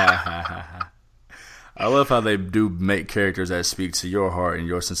 I love how they do make characters that speak to your heart and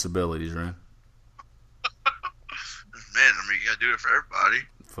your sensibilities, Ren. Man, you gotta do it for everybody.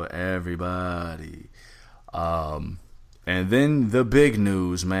 For everybody. And then the big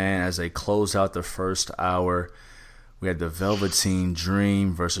news, man, as they close out the first hour, we had the Velveteen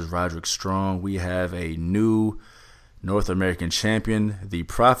Dream versus Roderick Strong. We have a new North American champion. The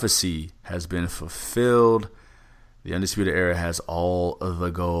prophecy has been fulfilled. The Undisputed Era has all of the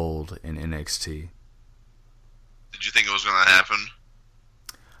gold in NXT. Did you think it was going to happen?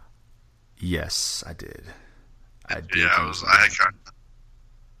 Yes, I did.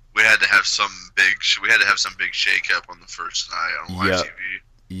 We had to have some big shakeup on the first night on live TV.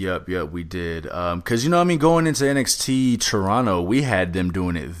 Yep, we did. Because, going into NXT Toronto, we had them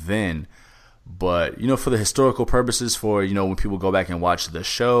doing it then. But, for the historical purposes, for, when people go back and watch the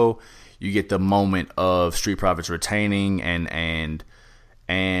show, you get the moment of Street Profits retaining and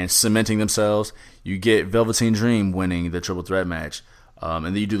cementing themselves. You get Velveteen Dream winning the Triple Threat match. And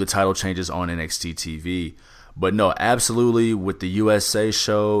then you do the title changes on NXT TV. But no, absolutely, with the USA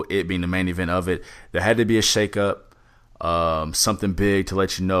show, it being the main event of it, there had to be a shakeup. Something big to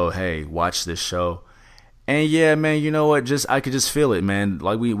let you know, hey, watch this show. And yeah, man, you know what? I could just feel it, man.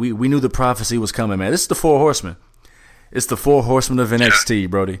 Like we knew the prophecy was coming, man. This is the 4 Horsemen. It's the 4 Horsemen of NXT,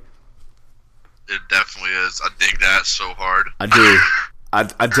 Brody. It definitely is. I dig that so hard. I do.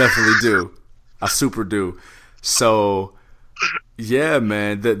 I definitely do. I super do. So, yeah,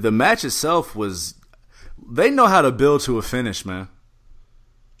 man. The match itself was. They know how to build to a finish, man.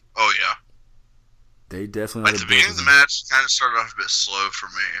 Oh yeah. They definitely. At the beginning of the match, kind of started off a bit slow for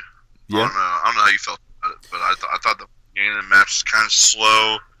me. Yeah. I don't know how you felt about it, but I thought the beginning of the match was kind of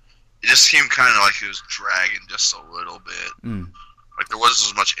slow. It just seemed kind of like it was dragging just a little bit. Like there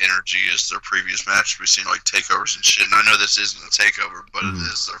wasn't as much energy as their previous matches we've seen, like takeovers and shit. And I know this isn't a takeover, but it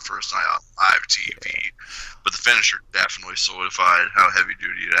is their first night on live TV. Yeah. But the finisher definitely solidified how heavy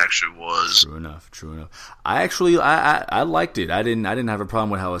duty it actually was. True enough. I liked it. I didn't have a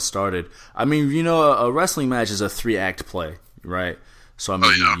problem with how it started. I mean, a wrestling match is a 3-act play, right? So I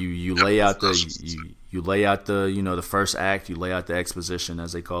mean, you lay out you lay out the first act, you lay out the exposition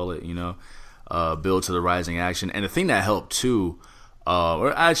as they call it, build to the rising action. And the thing that helped too,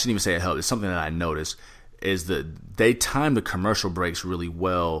 or I shouldn't even say it helped, it's something that I noticed, is that they timed the commercial breaks really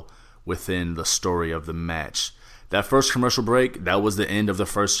well within the story of the match. That first commercial break, that was the end of the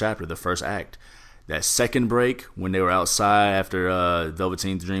first chapter, the first act. That second break, when they were outside after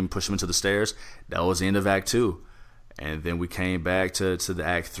Velveteen Dream pushed them into the stairs, that was the end of Act 2. And then we came back to the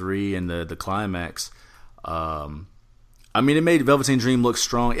Act 3 and the climax. I mean, it made Velveteen Dream look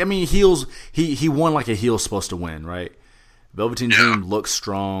strong. I mean, heels, he won like a heel's supposed to win, right? Velveteen Dream looked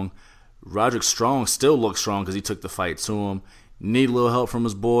strong. Roderick Strong still looks strong because he took the fight to him. Need a little help from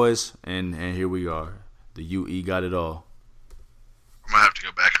his boys, and here we are. The UE got it all. I'm gonna have to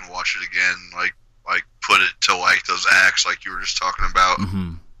go back and watch it again, like put it to like those acts like you were just talking about,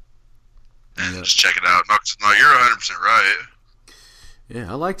 and just check it out. No, you're 100% right.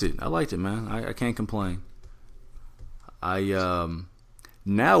 Yeah, I liked it, man. I can't complain.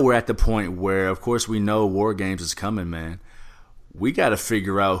 Now we're at the point where, of course, we know War Games is coming, man. We got to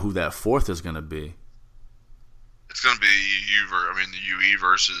figure out who that fourth is going to be. It's going to be the UE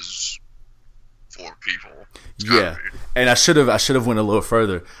versus 4 people. Yeah, and I should have went a little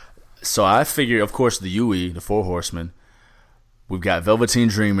further. So I figured, of course, the UE, the 4 Horsemen. We've got Velveteen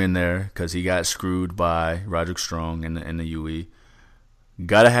Dream in there because he got screwed by Roderick Strong and the UE.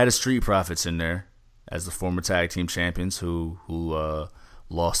 Gotta have the Street Profits in there as the former tag team champions who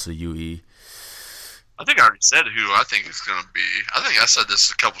lost to the UE. I think I already said who I think it's going to be. I think I said this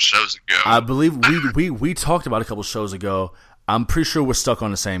a couple shows ago. I believe we talked about a couple shows ago. I'm pretty sure we're stuck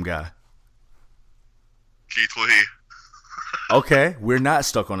on the same guy. Keith Lee. Okay, we're not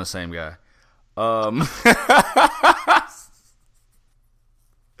stuck on the same guy.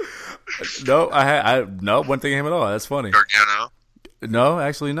 No, no, one thing him at all. That's funny. Gargano. No,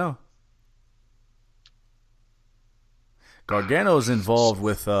 actually, no. Gargano's involved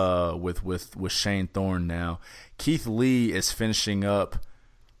with Shane Thorne now. Keith Lee is finishing up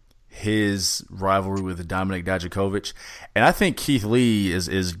his rivalry with Dominik Dijakovic, and I think Keith Lee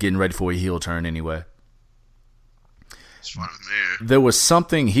is getting ready for a heel turn anyway. It's fine with me. There was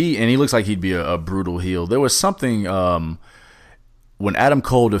something he looks like he'd be a brutal heel. There was something when Adam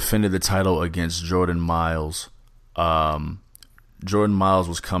Cole defended the title against Jordan Miles. Jordan Miles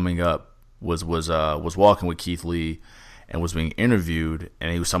was coming up, was walking with Keith Lee, and was being interviewed,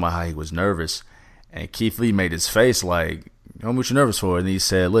 and he was talking about how he was nervous, and Keith Lee made his face like, what you nervous for? And he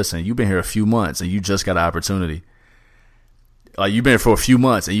said, listen, you've been here a few months and you just got an opportunity. Like, you've been here for a few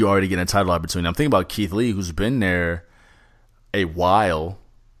months and you already get a title opportunity. I'm thinking about Keith Lee, who's been there a while.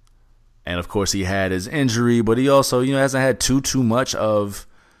 And of course he had his injury, but he also, hasn't had too much of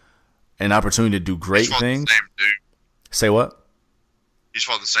an opportunity to do great things. The same dude. Say what? He's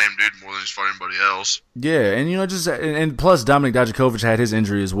fought the same dude more than he's fought anybody else. Yeah, and and plus Dominik Dijakovic had his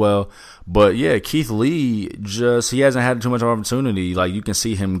injury as well. But yeah, Keith Lee he hasn't had too much opportunity. Like, you can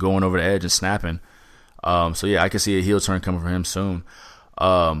see him going over the edge and snapping. So yeah, I can see a heel turn coming for him soon.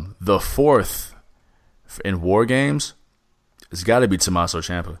 The fourth in War Games, it's got to be Tommaso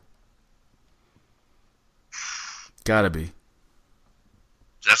Ciampa. Got to be.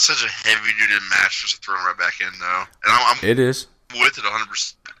 That's such a heavy-duty match just to throw him right back in, though. And it is. With it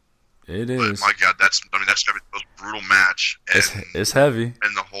 100%. It but is. My God, that's gonna be the most brutal match. It's heavy.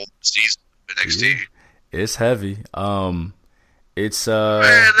 And the whole season of NXT. Yeah. It's heavy. It's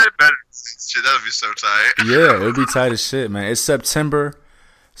man, they better. Shit, that would be so tight. Yeah, it would be tight as shit, man. It's September,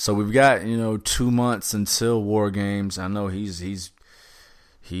 so we've got 2 months until War Games. I know he's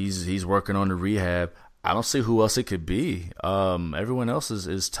working on the rehab. I don't see who else it could be. Everyone else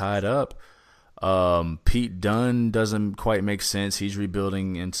is tied up. Pete Dunne doesn't quite make sense. He's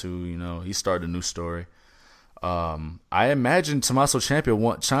rebuilding into, he started a new story. I imagine Tommaso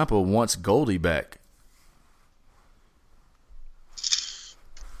Ciampa wants Goldie back.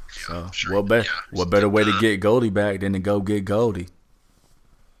 So sure, what better way to get Goldie back than to go get Goldie?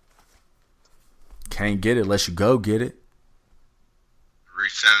 Can't get it unless you go get it.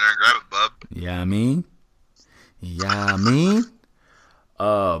 Reach down there and grab it, bub. Yeah, I mean.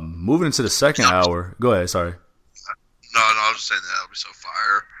 Moving into the second hour. Go ahead, sorry. No, I was just saying that would be so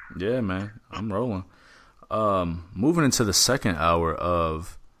fire. Yeah, man. I'm rolling. Moving into the second hour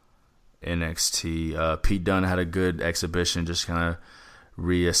of NXT, Pete Dunne had a good exhibition, just kind of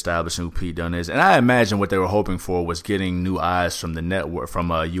reestablishing who Pete Dunne is. And I imagine what they were hoping for was getting new eyes from the network,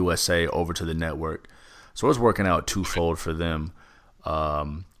 from USA over to the network. So it was working out twofold for them.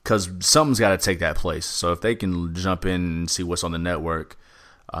 Because something's got to take that place. So if they can jump in and see what's on the network,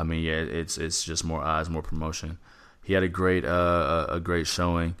 I mean, yeah, it's just more eyes, more promotion. He had a great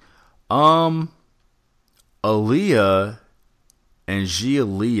showing. Aaliyah and Gia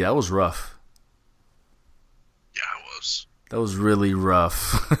Lee, that was rough. Yeah, it was. That was really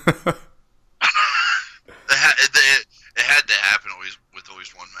rough. It had to happen with at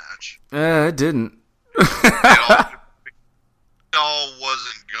least one match. It didn't. It all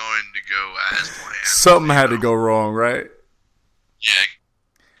wasn't going to go as planned. Something had to go wrong, right? Yeah,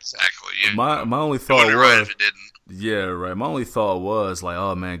 exactly. Yeah, my only thought was, right if it didn't. Yeah, right. My only thought was like,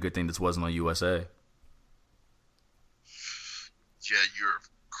 oh man, good thing this wasn't on USA. Yeah, you're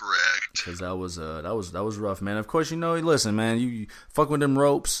correct. Because that was rough, man. Of course, listen, man, you fuck with them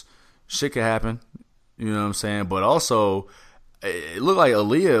ropes, shit could happen. You know what I'm saying? But also, it looked like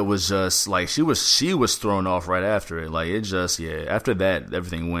Aaliyah was just like she was thrown off right after it. Like it just after that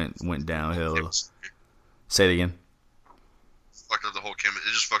everything went downhill. Say it again. Fucked up the whole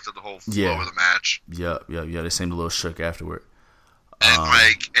it just fucked up the whole flow of the match. Yeah. They seemed a little shook afterward. And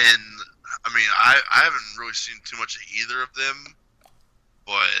I mean, I haven't really seen too much of either of them,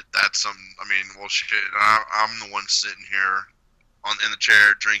 but that's well, shit. I'm the one sitting here in the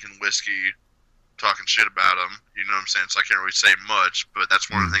chair drinking whiskey, talking shit about them, you know what I'm saying? So I can't really say much, but that's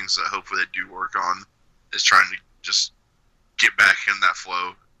one of the things that hopefully they do work on, is trying to just get back in that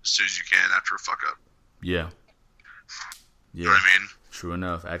flow as soon as you can after a fuck up. Yeah. You know what I mean? True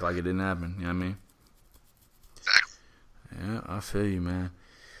enough. Act like it didn't happen. You know what I mean? Exactly. Yeah, I feel you, man.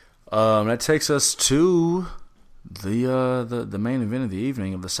 That takes us to the main event of the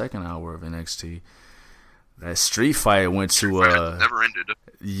evening of the second hour of NXT. That street fight went to never ended.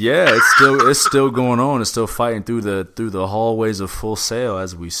 Yeah, it's still going on. It's still fighting through the hallways of Full Sail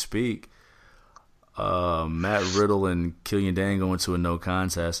as we speak. Matt Riddle and Killian Dane going to a no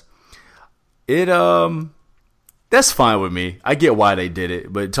contest. That's fine with me. I get why they did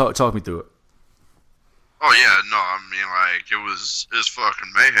it, but talk me through it. Oh yeah, no, I mean, like it was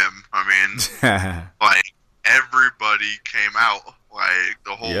fucking mayhem. I mean, like everybody came out. Like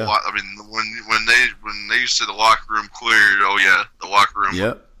the whole lot. I mean, when they said the locker room cleared, oh yeah, the locker room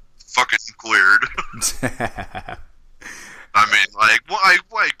fucking cleared. I mean,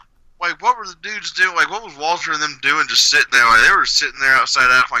 what were the dudes doing? Like, what was Walter and them doing? Just sitting there? Like, they were sitting there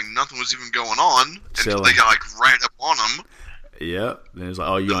outside, acting like nothing was even going on until they got like ran up on them. Yep. Then it was like,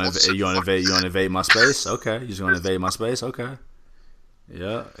 oh, you want to invade my space? Okay, you just want to invade my space? Okay.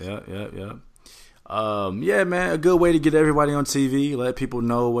 Yeah. Yeah, man, a good way to get everybody on TV, let people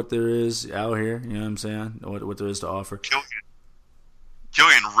know what there is out here. You know what I'm saying? What there is to offer.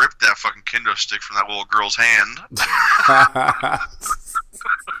 Killian ripped that fucking kendo stick from that little girl's hand.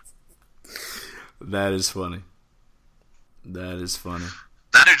 That is funny. That dude's fucking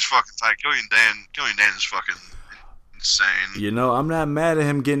tight. Killian Dan is fucking insane. You know, I'm not mad at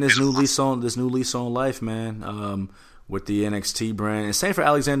him getting this new lease on life, man. With the NXT brand, and same for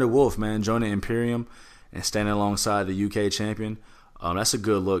Alexander Wolf, man, joining Imperium and standing alongside the UK champion. That's a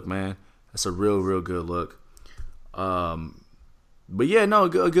good look, man. That's a real good look. But yeah, no, a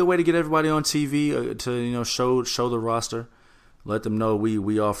good way to get everybody on TV to show the roster, let them know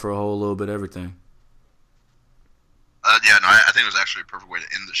we offer a whole little bit of everything. I think it was actually a perfect way to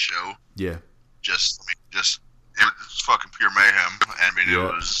end the show. Yeah, just it was fucking pure mayhem. I mean, it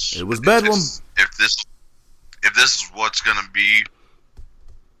was bedlam. If this is what's gonna be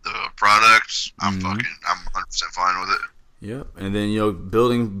the product, I'm 100% fine with it. Yep, and then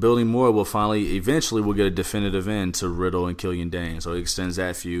building more, eventually we'll get a definitive end to Riddle and Killian Dane, so it extends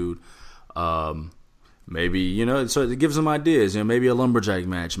that feud. Maybe so it gives them ideas. Maybe a lumberjack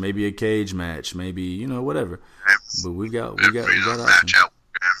match, maybe a cage match, maybe whatever. But we got match at War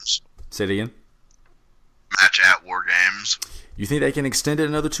Games. Say it again. Match at War Games. You think they can extend it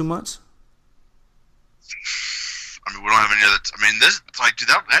another 2 months? I mean, we don't have any other. This dude,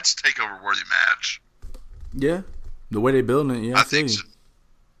 that's a takeover worthy match. Yeah, the way they building it. Yeah, I think so.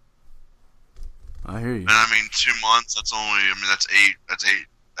 I hear you. And 2 months. That's only. That's eight.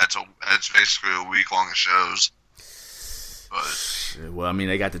 That's basically a week long of shows. But well,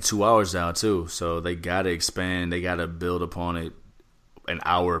 they got the 2 hours now too, so they gotta expand. They gotta build upon it an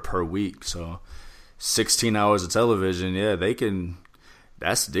hour per week. So 16 hours of television. Yeah, they can.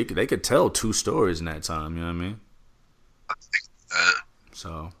 They could tell 2 stories in that time. You know what I mean? I think that.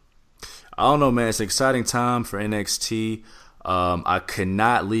 So I don't know, man. It's an exciting time for NXT. I could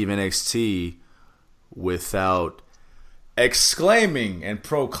not leave NXT without exclaiming and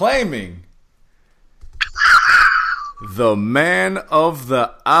proclaiming the man of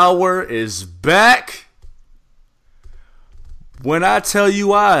the hour is back. When I tell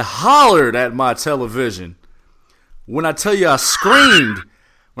you I hollered at my television, when I tell you I screamed,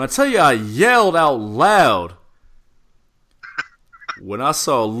 when I tell you I yelled out loud, when I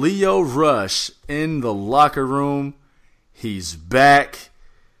saw Lio Rush in the locker room, he's back.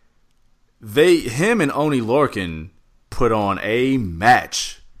 Him and Oni Lorcan put on a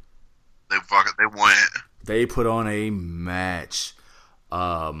match. They won it. They put on a match.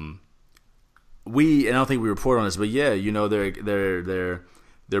 I don't think we report on this, but yeah, they're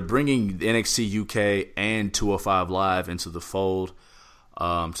bringing NXT UK and 205 Live into the fold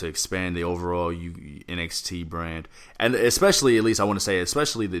to expand the overall NXT brand, and especially, at least I want to say,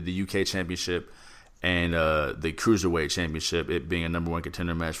 especially the UK Championship and the Cruiserweight Championship, it being a number 1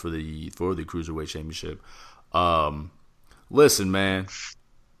 contender match for the Cruiserweight Championship. Listen, man.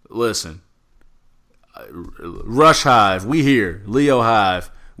 Listen. Rush Hive, we here. Leo Hive,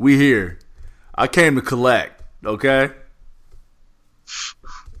 we here. I came to collect, okay?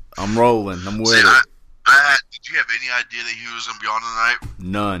 I'm rolling. I'm with it. Did you have any idea that he was going to be on tonight?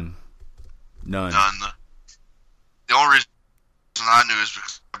 None. The only reason I knew is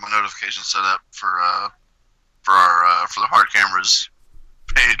because I had my notification set up for the hard cameras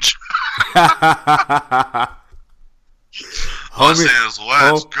page.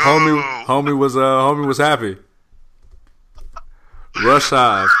 Homie was happy.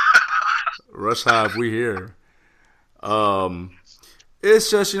 Rush Hive, we here.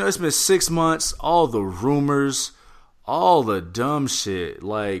 It's just, it's been 6 months, all the rumors, all the dumb shit.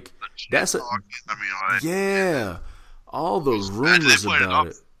 Like, that's yeah. All the rumors about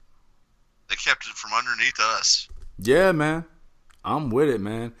it. They kept it from underneath us. Yeah, man. I'm with it,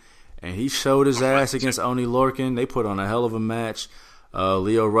 man. And he showed his ass against Oni Lorcan. They put on a hell of a match.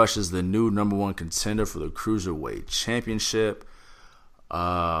 Lio Rush is the new number 1 contender for the Cruiserweight Championship.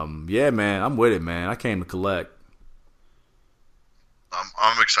 Yeah, man. I'm with it, man. I came to collect.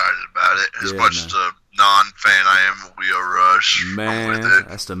 I'm excited about it. As much as a non-fan I am of Lio Rush. Man,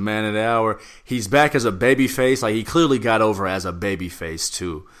 that's the man of the hour. He's back as a babyface. Like, he clearly got over as a babyface,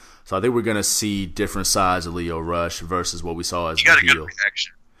 too. So I think we're gonna see different sides of Lio Rush versus what we saw as he got the a heel. good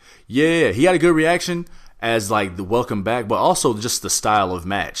reaction. Yeah, he had a good reaction as like the welcome back, but also just the style of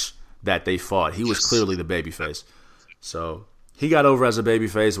match that they fought. He was clearly the babyface. So he got over as a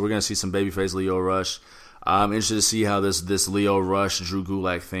babyface. We're gonna see some babyface Lio Rush. I'm interested to see how this Lio Rush Drew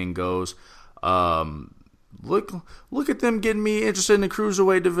Gulak thing goes. Look at them getting me interested in the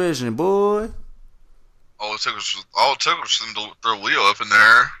cruiserweight division, boy. All it took was them to throw Leo up in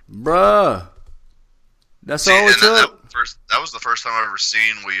there, Bruh. That's all it took. That was the first time I've ever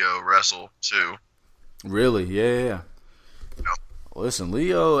seen Leo wrestle too. Really? Yeah. Listen,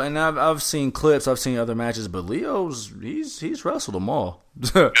 Leo, and I've seen clips, I've seen other matches, but Leo's he's wrestled them all.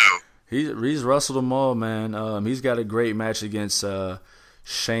 He's wrestled them all, man. He's got a great match against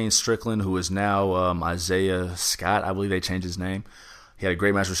Shane Strickland, who is now Isaiah Scott. I believe they changed his name. He had a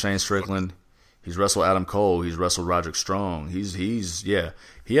great match with Shane Strickland. He's wrestled Adam Cole. He's wrestled Roderick Strong. He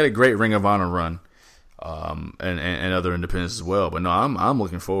had a great Ring of Honor run, and other independents as well. But no, I'm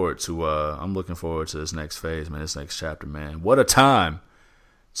looking forward to this next phase, man. This next chapter, man. What a time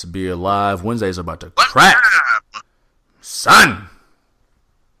to be alive. Wednesdays are about to crack, son.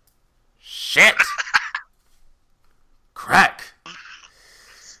 Shit, crack.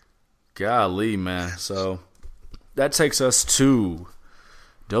 Golly, man. So that takes us to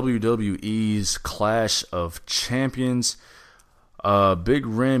WWE's Clash of Champions. Big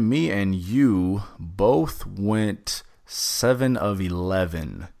Ren, me and you both went 7 of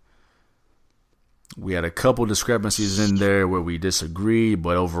 11. We had a couple discrepancies in there where we disagreed,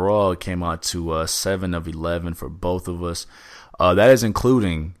 but overall it came out to 7 of 11 for both of us. That is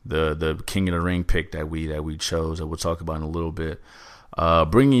including the King of the Ring pick that we chose, that we'll talk about in a little bit.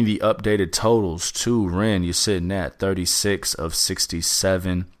 Bringing the updated totals to Ren, you're sitting at 36 of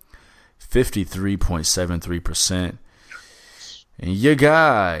 67, 53.73%. And your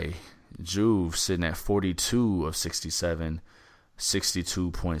guy, Juve, sitting at 42 of 67,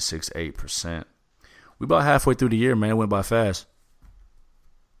 62.68%. We about halfway through the year, man. It went by fast.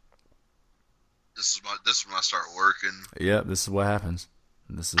 This is when I start working. Yep, this is what happens.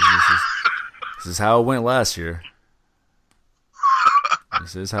 This is how it went last year.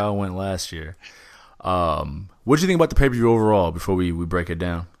 This is how it went last year. What do you think about the pay-per-view overall before we break it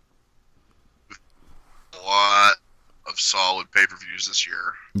down? A lot of solid pay-per-views this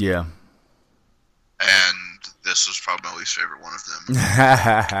year. Yeah. And this was probably my least favorite one of them.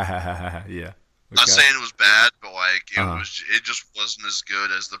 Yeah. Okay. Not saying it was bad, but it just wasn't as good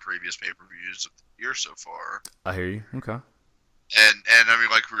as the previous pay-per-views of the year so far. I hear you. Okay. And I mean,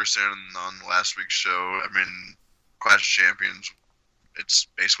 like we were saying on last week's show, I mean, Clash of Champions, it's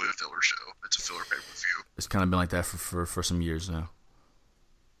basically a filler show. It's a filler pay-per-view. It's kind of been like that for some years now.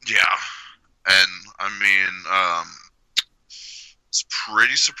 Yeah. And, I mean, it's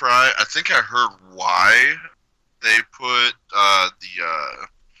pretty surprised. I think I heard why they put the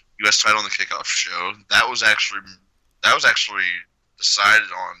U.S. title on the kickoff show. That was actually decided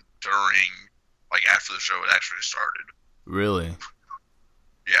on during, like, after the show had actually started. Really?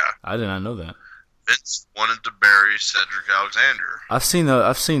 Yeah. I did not know that. Vince wanted to bury Cedric Alexander. I've seen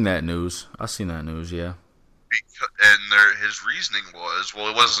that news. Yeah. His reasoning was, well,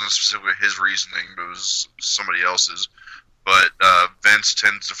 it wasn't specifically his reasoning, but it was somebody else's. But Vince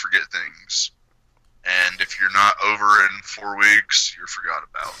tends to forget things, and if you're not over in 4 weeks, you're forgot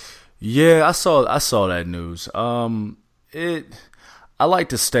about. Yeah, I saw that news. I like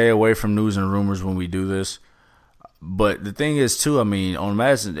to stay away from news and rumors when we do this. But the thing is, too, I mean, on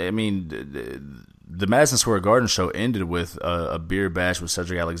Madison, the Madison Square Garden show ended with a beer bash with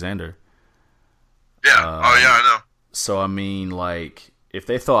Cedric Alexander. Yeah. I know. So, I mean, like, if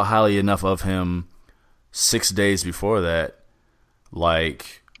they thought highly enough of him 6 days before that,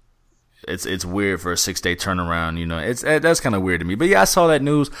 like, it's weird for a 6-day turnaround, you know. That's kind of weird to me. But yeah, I saw that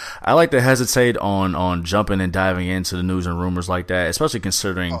news. I like to hesitate on jumping and diving into the news and rumors like that, especially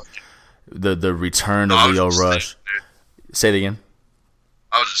considering the return of Lio Rush. Say it again.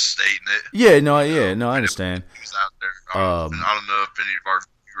 I was just stating it. Yeah, no, I understand. It's out there. I don't know if any of our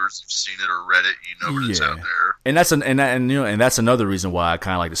viewers have seen it or read it. You know, but it's out there. And that's another reason why I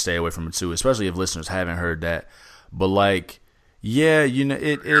kind of like to stay away from it too, especially if listeners haven't heard that. But like, yeah, you know,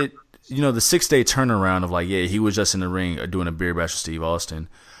 the 6-day turnaround of like, yeah, he was just in the ring doing a beer bash with Steve Austin.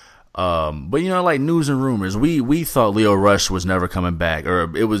 But you know, like news and rumors, we thought Lio Rush was never coming back, or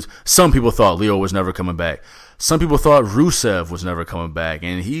some people thought Lio was never coming back. Some people thought Rusev was never coming back,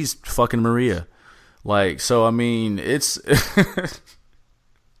 and he's fucking Maria. Like, so I mean, it's yeah,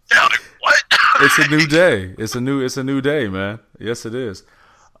 like, what? It's a new day. It's a new day, man. Yes, it is.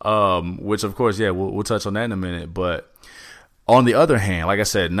 Which of course, yeah, we'll touch on that in a minute. But On the other hand, like I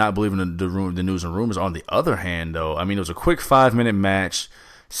said, not believing the news and rumors. On the other hand, though, I mean, it was a quick 5-minute match.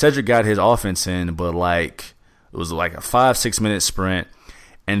 Cedric got his offense in, but like it was like a 5-6 minute sprint.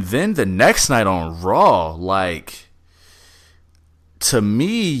 And then the next night on Raw, like, to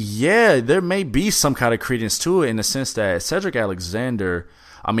me, yeah, there may be some kind of credence to it in the sense that Cedric Alexander,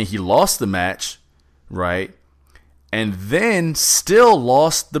 I mean, he lost the match, right? And then still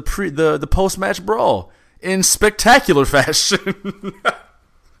lost the post-match brawl in spectacular fashion.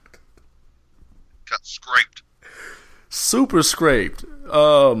 Got scraped. Super scraped.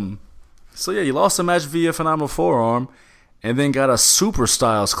 So yeah, you lost the match via phenomenal forearm, and then got a super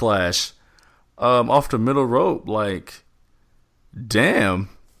styles clash off the middle rope. Like, damn.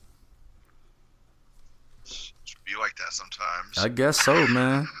 It should be like that sometimes. I guess so,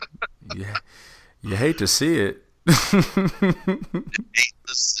 man. Yeah, you hate to see it. Hate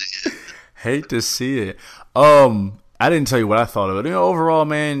to see it. Hate to see it. I didn't tell you what I thought of it. You know, overall,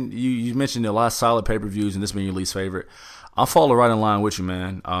 man, you mentioned a lot of solid pay-per-views, and this being your least favorite. I'll follow right in line with you,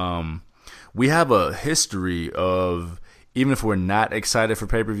 man. We have a history of, even if we're not excited for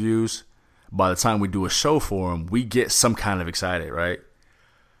pay-per-views, by the time we do a show for them, we get some kind of excited, right?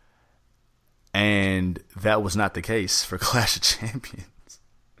 And that was not the case for Clash of Champions.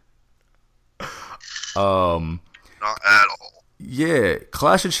 Not at all. Yeah,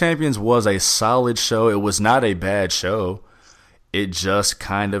 Clash of Champions was a solid show. It was not a bad show. It just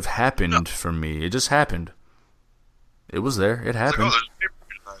kind of happened for me. It just happened. It was there. It happened. Like, oh, there's a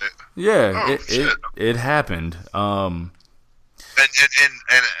pay-per-view tonight. Yeah, it happened. And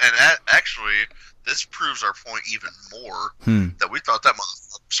actually, this proves our point even more that we thought that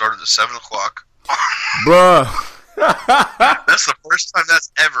motherfucker started at 7 o'clock. Bruh. That's the first time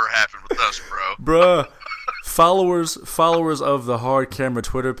that's ever happened with us, bro. Bruh. Followers of the Hard Camera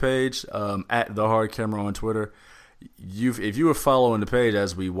Twitter page, at the Hard Camera on Twitter, if you were following the page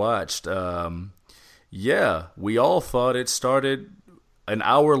as we watched, yeah, we all thought it started an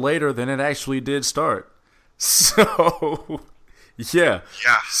hour later than it actually did start. So, yeah,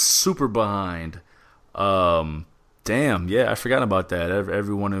 super behind. Damn, yeah, I forgot about that.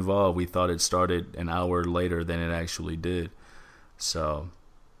 Everyone involved, we thought it started an hour later than it actually did. So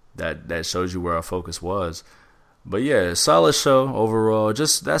that shows you where our focus was. But yeah, solid show overall.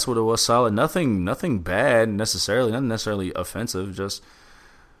 Just that's what it was. Solid. Nothing bad necessarily. Nothing necessarily offensive.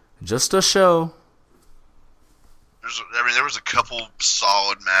 Just a show. There was a couple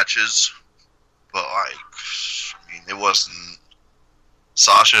solid matches, but it wasn't.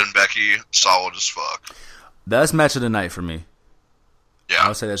 Sasha and Becky, solid as fuck. That's match of the night for me. Yeah, I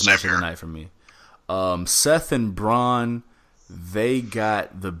would say that's match of the night for me. Seth and Braun, they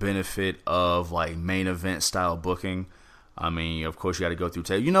got the benefit of like main event style booking. I mean, of course, you got to go through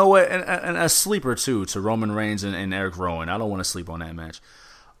tape. You know what? And a sleeper too to Roman Reigns and Eric Rowan. I don't want to sleep on that match.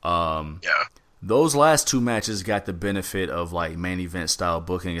 Yeah. Those last two matches got the benefit of like main event style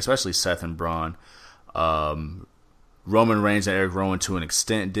booking, especially Seth and Braun. Roman Reigns and Eric Rowan to an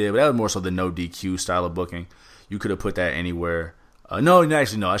extent did, but that was more so the no DQ style of booking. You could have put that anywhere. No, I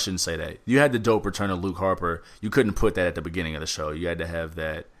shouldn't say that. You had the dope return of Luke Harper. You couldn't put that at the beginning of the show. You had to have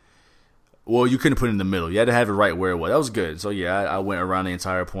that. Well, you couldn't put it in the middle. You had to have it right where it was. That was good. So yeah, I went around the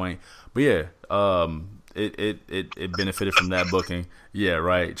entire point. But yeah, it benefited from that booking. Yeah,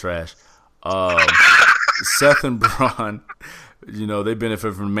 right. Trash. Seth and Braun, they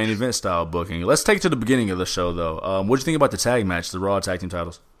benefit from the main event style booking. Let's take it to the beginning of the show though. What do you think about the tag match, the Raw tag team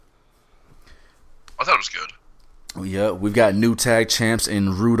titles? I thought it was good. Yeah, we've got new tag champs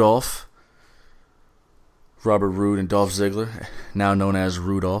in Rudolph, Robert Roode and Dolph Ziggler, now known as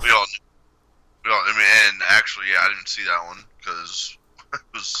Rudolph. And actually, yeah, I didn't see that one because I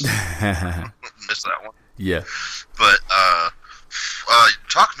missed that one. Yeah, but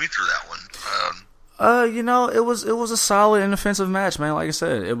talk me through that one. It was a solid and offensive match, man. Like I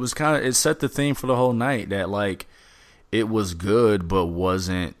said, it set the theme for the whole night that like it was good, but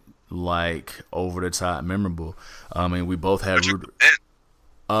wasn't like over the top memorable. I mean, we both had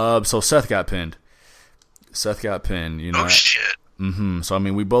so Seth got pinned. Oh shit. So I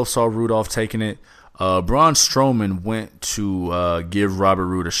mean, we both saw Rudolph taking it. Braun Strowman went to give Robert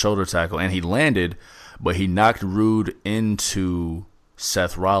Roode a shoulder tackle, and he landed, but he knocked Roode into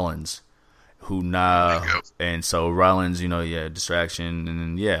Seth Rollins, and so Rollins, distraction,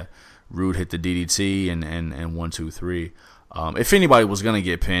 and then Roode hit the DDT and 1, 2, 3. If anybody was gonna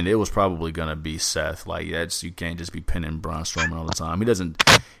get pinned, it was probably gonna be Seth. Like you can't just be pinning Braun Strowman all the time. He doesn't.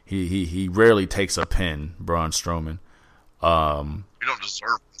 He rarely takes a pin, Braun Strowman. You don't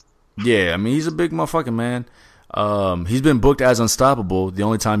deserve it. Yeah, I mean he's a big motherfucking man. He's been booked as unstoppable. The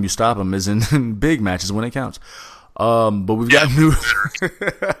only time you stop him is in big matches when it counts. But we've got new,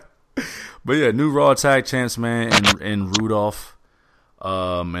 but yeah, new Raw Tag Champs, man, and Rudolph.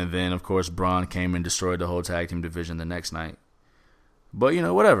 And then of course Braun came and destroyed the whole tag team division the next night. But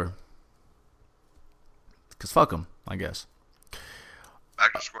whatever, cause fuck them, I guess.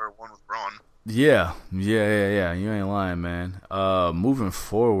 Back to square one with Braun. Yeah. You ain't lying, man. Moving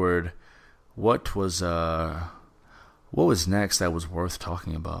forward, what was next that was worth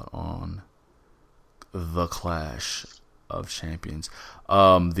talking about on the Clash of Champions?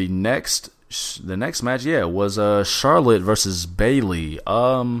 The next match, was Charlotte versus Bayley.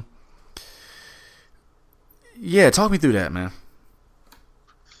 Yeah, talk me through that, man.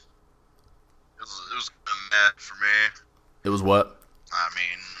 It was kind of meh for me. It was what? I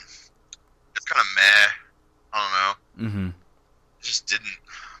mean, it's kind of meh. I don't know. Mm-hmm. It just didn't.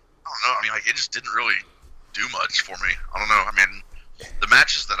 I don't know. I mean, like, it just didn't really do much for me. I don't know. I mean, the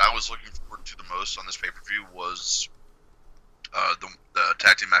matches that I was looking forward to the most on this pay-per-view was the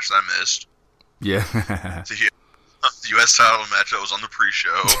tag team match that I missed. Yeah. The U.S. title match that was on the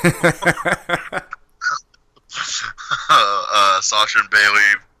pre-show. Sasha and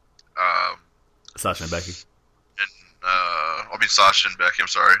Bayley. Sasha and Becky. Sasha and Becky, I'm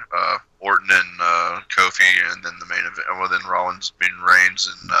sorry. Orton and Kofi, and then the main event. Well, then Rollins beating Reigns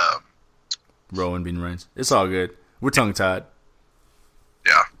and Rowan beating Reigns. It's all good. We're tongue-tied.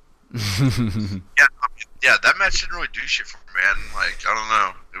 Yeah. Yeah, that match didn't really do shit for me, man. Like, I don't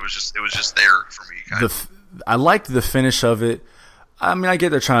know. It was just there for me, kind of. I liked the finish of it. I mean, I get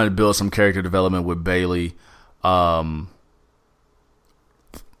they're trying to build some character development with Bayley. At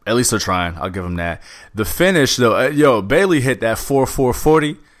least they're trying. I'll give them that. The finish, though, Bayley hit that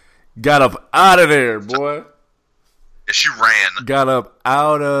 4-4-40. Got up out of there, boy. Yeah, she ran. Got up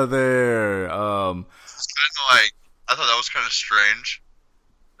out of there. It's kind of like, I thought that was kind of strange.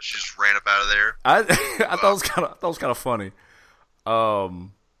 She just ran up out of there. I thought it was kind of funny. I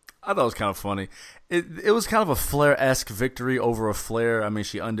thought it was kind of funny. It was kind of a Flair-esque victory over a Flair. I mean,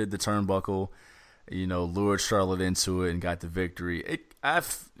 she undid the turnbuckle, lured Charlotte into it and got the victory.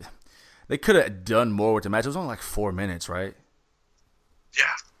 They could have done more with the match. It was only like 4 minutes, right?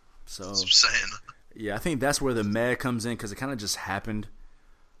 Yeah. So that's what I'm saying. Yeah, I think that's where the meh comes in because it kind of just happened.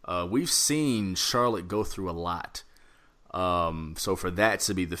 We've seen Charlotte go through a lot. So for that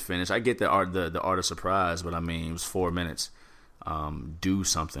to be the finish, I get the art of surprise, but I mean it was 4 minutes. Do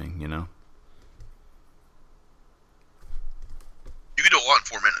something, You could do a lot in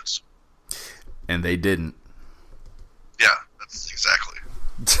 4 minutes. And they didn't. Yeah, that's exactly.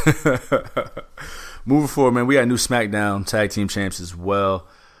 Moving forward, man, we got new SmackDown Tag Team Champs as well.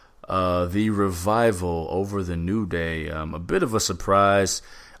 The Revival over the New Day. A bit of a surprise,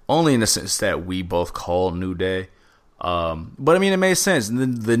 only in the sense that we both called New Day. But I mean, it made sense.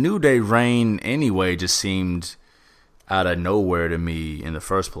 The New Day reign anyway just seemed out of nowhere to me in the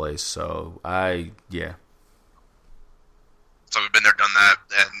first place. So yeah. So we've been there, done that,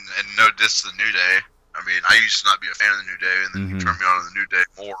 and no diss to the New Day. I mean, I used to not be a fan of the New Day, and then you turned me on to the New Day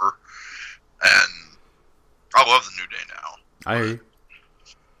more, and I love the New Day now. I hear you.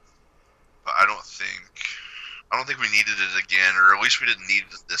 But I don't think we needed it again, or at least we didn't need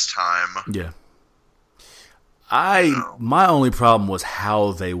it this time. Yeah. My only problem was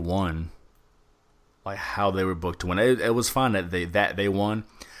how they won, like how they were booked to win. It was fine that they won,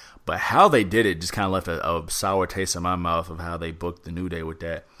 but how they did it just kind of left a sour taste in my mouth of how they booked the New Day with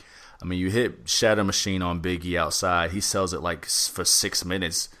that. I mean, you hit Shadow Machine on Big E outside. He sells it like for 6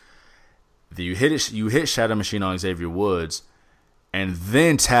 minutes. You hit Shadow Machine on Xavier Woods, and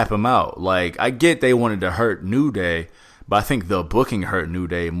then tap him out. Like, I get they wanted to hurt New Day, but I think the booking hurt New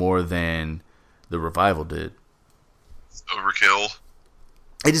Day more than the Revival did. Overkill.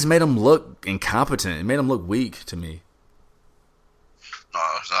 It just made them look incompetent. It made them look weak to me. Yeah,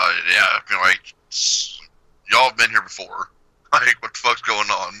 I mean, like, y'all have been here before. Like, what the fuck's going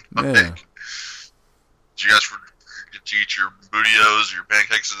on? Yeah. Like, did you guys get to eat your bootios or your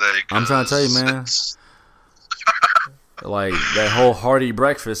pancakes today? I'm trying to tell you, man. Like, that whole hearty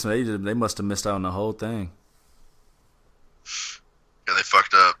breakfast, they must have missed out on the whole thing. Yeah, they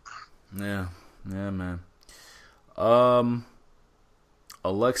fucked up. Yeah, man.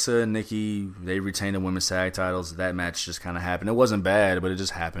 Alexa and Nikki, they retained the women's tag titles. That match just kind of happened. It wasn't bad, but it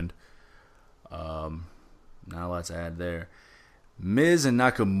just happened. Not a lot to add there. Miz and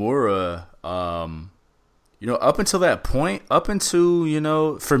Nakamura, up until that point,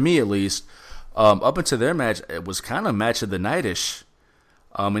 for me at least, up until their match, it was kind of match of the night-ish.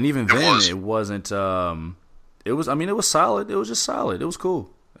 And even then, it wasn't, it was solid. It was just solid. It was cool.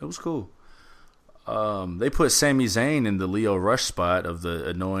 They put Sami Zayn in the Leo Rush spot of the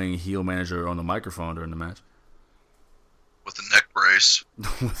annoying heel manager on the microphone during the match. with a neck brace.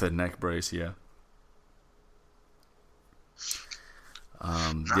 With a neck brace, yeah.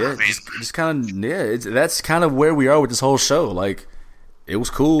 Just kind of, that's kind of where we are with this whole show. Like, it was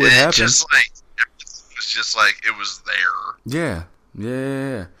cool. It happened. It's just like it was there. Yeah.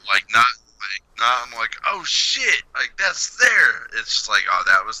 Like not. I'm like, oh shit, like that's there. It's just like, oh,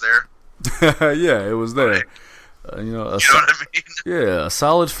 that was there. Yeah, it was there. You know what I mean? Yeah, a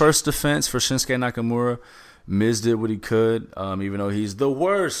solid first defense for Shinsuke Nakamura. Miz did what he could, even though he's the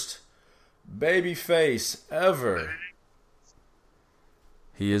worst babyface ever.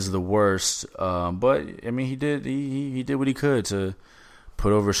 He is the worst, but I mean, he did what he could to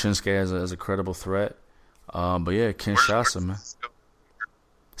put over Shinsuke as a credible threat. But yeah, Kinshasa, man.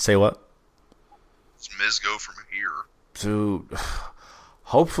 Say what? Does Miz go from here? To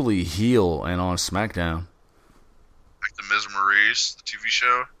hopefully heel and on SmackDown. Like the Miz and Maurice, the TV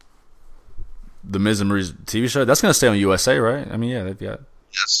show? The Miz and Maurice TV show? That's going to stay on USA, right? I mean, yeah, they've got...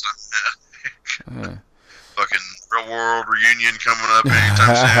 Yes, yeah. Fucking Real World Reunion coming up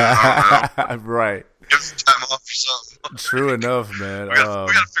anytime soon. I don't know. Right. Give some time off or something. True enough, man. We gotta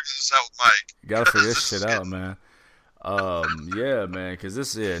figure this out with Mike. Gotta figure this shit out, man. Yeah, man,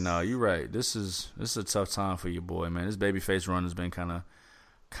 because you're right. This is a tough time for your boy, man. This babyface run has been kind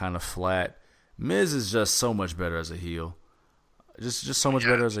of flat. Miz is just so much better as a heel. Just so much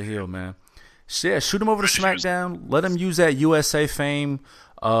better as a heel, man. Yeah, shoot him over to SmackDown. Let him use that USA fame,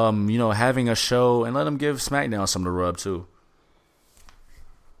 having a show, and let him give SmackDown some of the rub too.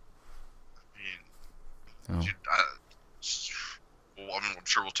 I'm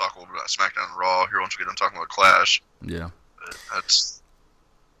sure we'll talk a little bit about SmackDown and Raw here once we get done talking about Clash. Yeah. That's.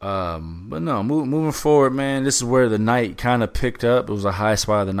 But no, moving forward, man, this is where the night kind of picked up. It was a high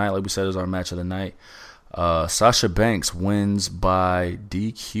spot of the night. Like we said, it was our match of the night. Sasha Banks wins by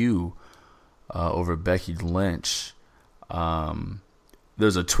DQ over Becky Lynch.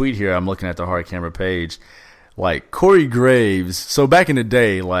 There's a tweet here. I'm looking at the Hard Camera page. Like, Corey Graves. So back in the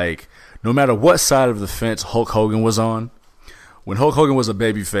day, like, no matter what side of the fence Hulk Hogan was on, when Hulk Hogan was a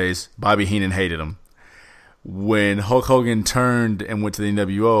babyface, Bobby Heenan hated him. When Hulk Hogan turned and went to the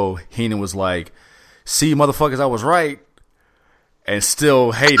NWO, Heenan was like, see, motherfuckers, I was right, and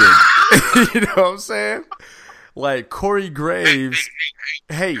still hated. You know what I'm saying? Like, Corey Graves,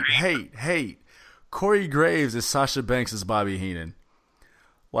 hate. Corey Graves is Sasha Banks' Bobby Heenan.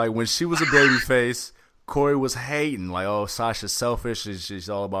 Like, when she was a babyface, Corey was hating. Like, oh, Sasha's selfish. She's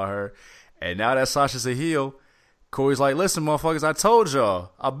all about her. And now that Sasha's a heel, Corey's like, listen, motherfuckers, I told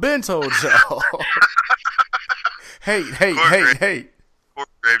y'all. I've been told y'all. hate. Corey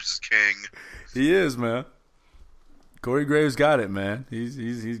Graves is king. He is, man. Corey Graves got it, man.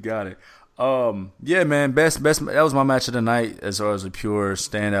 He's got it. Yeah, man. Best. That was my match of the night as far as a pure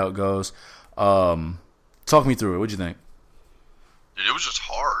standout goes. Talk me through it. What'd you think? Dude, it was just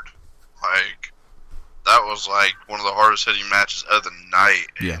hard. Like, that was like one of the hardest hitting matches of the night.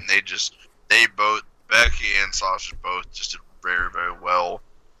 Yeah. And they both, Becky and Sasha both just did very, very well.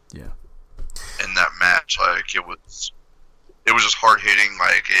 Yeah. In that match, like, it was just hard hitting.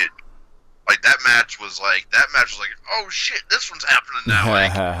 That match was like, oh shit, this one's happening now.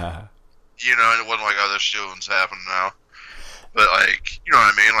 Like, and it wasn't like, oh, this one's happening now. But like, you know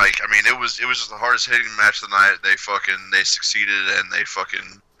what I mean? Like, I mean, it was just the hardest hitting match of the night. They succeeded, and they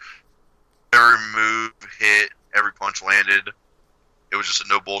fucking every move hit, every punch landed. It was just a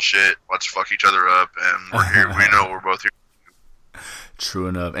no bullshit. Let's fuck each other up, and we're here. We know we're both here. True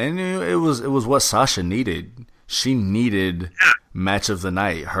enough, and it was what Sasha needed. She needed match of the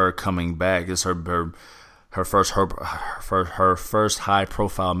night. Her coming back. It's her first high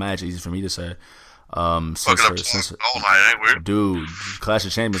profile match. Easy for me to say. Since all night, ain't we? Dude, Clash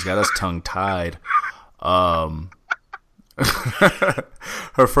of Champions got us tongue tied. Her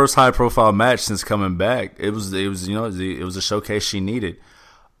first high profile match since coming back. It was a showcase she needed.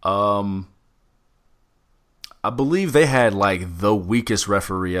 I believe they had like the weakest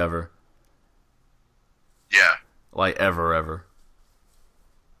referee ever. Yeah. Like ever. I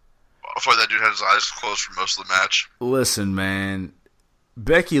thought that dude had his eyes closed for most of the match. Listen, man.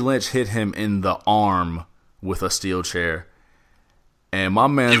 Becky Lynch hit him in the arm with a steel chair. And my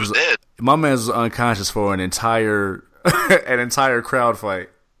man was dead. My man was unconscious for an entire crowd fight.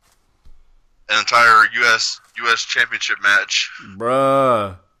 An entire US championship match.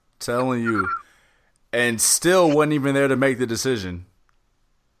 Bruh. Telling you. And still wasn't even there to make the decision.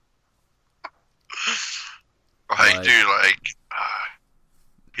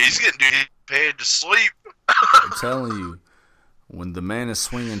 He's getting paid to sleep. I'm telling you. When the man is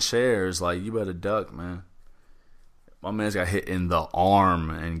swinging chairs, like, you better duck, man. My man's got hit in the arm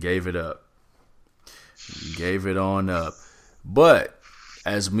and gave it up. Gave it on up. But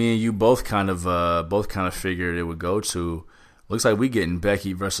as me and you both kind of figured it would go to, looks like we getting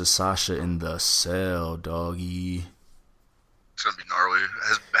Becky versus Sasha in the cell, doggy. It's gonna be gnarly.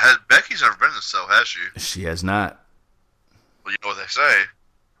 Has Becky's never been in the cell, has she? She has not. Well, you know what they say.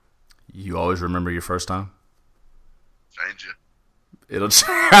 You always remember your first time? Change it. It'll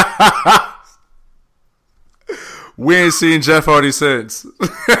We ain't seen Jeff Hardy since.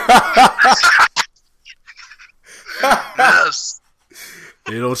 Yes.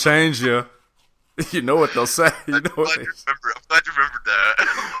 It'll change you. You know what they'll say. I'm glad you remembered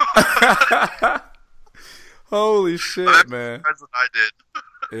that. Holy shit, man. That's what I did.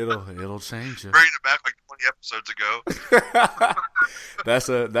 It'll change you. Bringing it back like 20 episodes ago.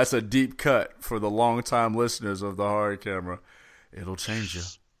 That's a deep cut for the long-time listeners of the Hard Camera. It'll change you.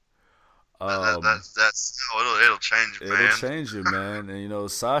 It'll change you, man. It'll change you, man. And, you know,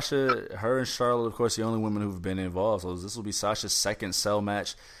 Sasha, her and Charlotte, of course, the only women who've been involved. So this will be Sasha's second cell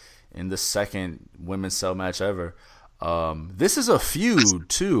match in the second women's cell match ever. This is a feud,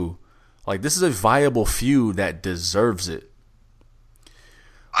 too. Like, this is a viable feud that deserves it.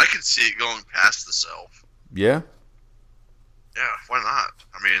 I can see it going past the cell. Yeah? Yeah, why not?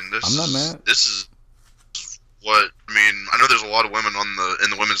 I mean, I'm not mad. This is what I mean. I know there's a lot of women in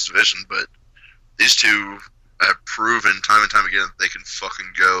the women's division, but these two have proven time and time again that they can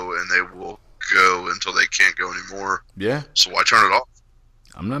fucking go, and they will go until they can't go anymore. Yeah. So why turn it off?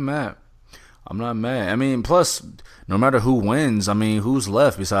 I'm not mad. I mean, plus, no matter who wins, I mean, who's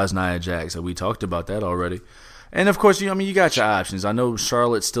left besides Nia Jax? So we talked about that already. And of course, you got your options. I know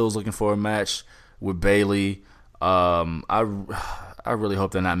Charlotte still is looking for a match with Bayley. I really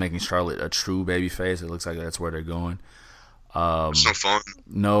hope they're not making Charlotte a true babyface. It looks like that's where they're going. It's no fun.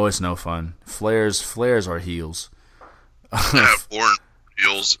 No, it's no fun. Flares are heels. Yeah, born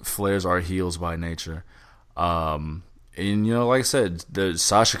heels. Flares are heels by nature. And you know, like I said,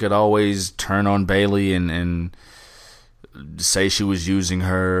 Sasha could always turn on Bayley and say she was using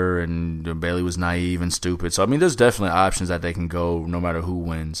her, and Bayley was naive and stupid. So I mean, there's definitely options that they can go no matter who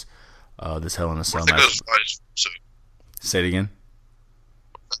wins this Hell in a Cell match. Say it again.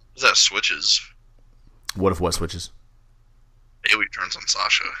 That switches. What if what switches? Bayley turns on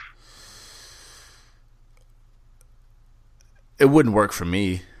Sasha. It wouldn't work for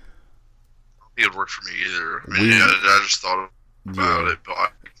me. I don't think it'd work for me either. I mean, I just thought about it,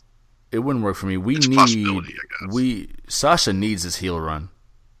 but it wouldn't work for me. Sasha needs this heel run.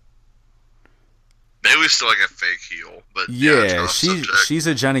 Bayley's still like a fake heel, but yeah, she's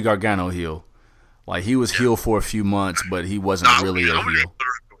a Johnny Gargano heel. Like, he was heel for a few months, but he wasn't really a heel.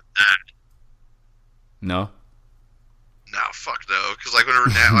 No? No, fuck no. Because, like,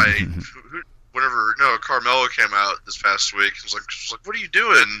 whenever Carmelo came out this past week, it was like, what are you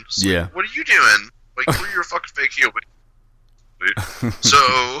doing? Yeah. Like, what are you doing? Like, you're a fucking fake heel.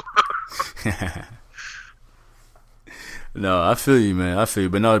 So. No, I feel you, man. I feel you.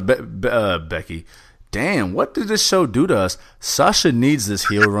 But no, Becky, damn, what did this show do to us? Sasha needs this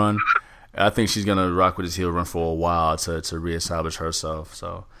heel run. I think she's going to rock with this heel run for a while to reestablish herself.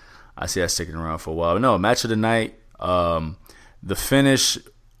 So I see that sticking around for a while. But no, match of the night. The finish,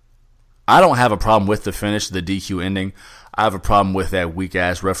 I don't have a problem with the finish, the DQ ending. I have a problem with that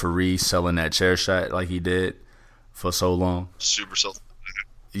weak-ass referee selling that chair shot like he did for so long. Super cell.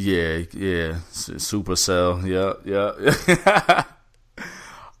 Yeah. Super cell. Yeah.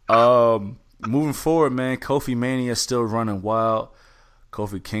 Moving forward, man, Kofi Mania still running wild.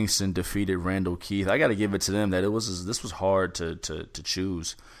 Kofi Kingston defeated Randall Keith. I got to give it to them that this was hard to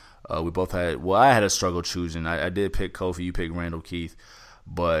choose. We both had. Well, I had a struggle choosing. I did pick Kofi. You picked Randall Keith,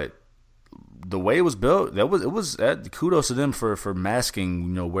 but the way it was built, kudos to them for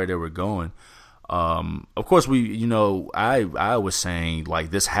masking, where they were going. Of course, I was saying,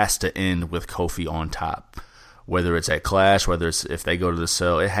 like, this has to end with Kofi on top. Whether it's at Clash, whether it's if they go to the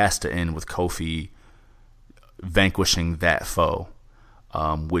cell, it has to end with Kofi vanquishing that foe,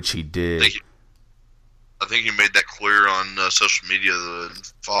 which he did. I think he made that clear on social media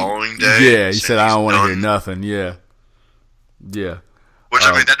the following day. Yeah, he said, I don't want to hear nothing. Yeah. Which,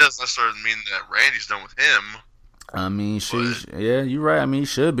 I mean, that doesn't necessarily mean that Randy's done with him. I mean, yeah, you're right. I mean, he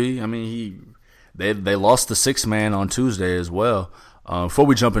should be. I mean, they lost the 6-man on Tuesday as well. Before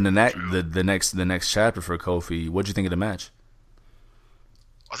we jump into the next chapter for Kofi, what'd you think of the match?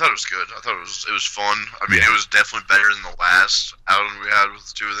 I thought it was good. I thought it was fun. I mean, It was definitely better than the last outing we had with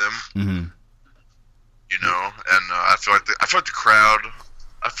the two of them. Mm-hmm. And I feel like the crowd.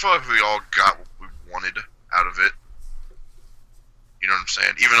 I feel like we all got what we wanted out of it. You know what I'm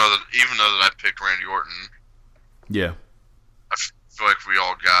saying? Even though that I picked Randy Orton. Yeah. I feel like we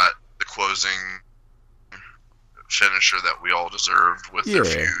all got the closing finisher that we all deserved with their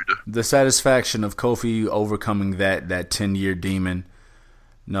feud. The satisfaction of Kofi overcoming that 10-year demon.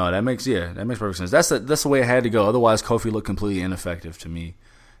 No, that makes perfect sense. That's the way it had to go. Otherwise, Kofi looked completely ineffective to me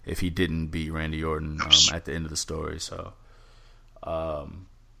if he didn't beat Randy Orton at the end of the story. So,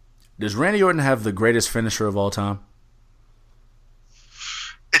 does Randy Orton have the greatest finisher of all time?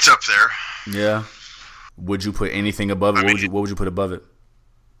 It's up there. Yeah. Would you put anything above it? What would you put above it?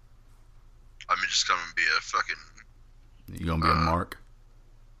 I'm just gonna be a fucking. You gonna be a mark?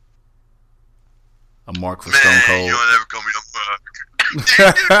 A mark for Stone Cold. You don't ever call me a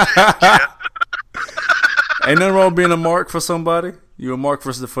mark. Ain't nothing wrong with being a mark for somebody. You a mark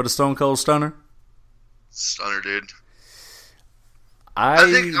for the Stone Cold Stunner? Stunner, dude. I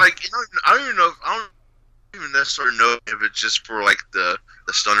think I don't even necessarily know if it's just for like the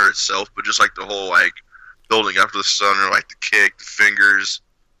stunner itself, but just like the whole like building up to the stunner, like the kick, the fingers.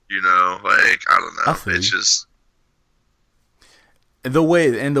 You know, like I don't know. It's just the way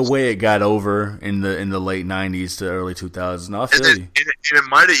it got over in the late '90s to early 2000s. I feel you. It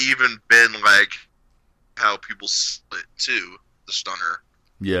might have even been like how people split too, the stunner.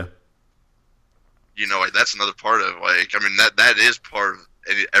 Yeah. You know, like that's another part of like I mean that is part of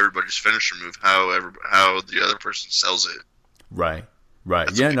everybody's finisher move. How the other person sells it. Right.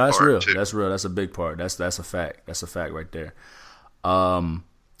 That's that's real. Too. That's real. That's a big part. That's a fact. That's a fact right there.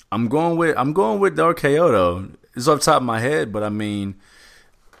 I'm going with the RKO though. It's off the top of my head, but I mean,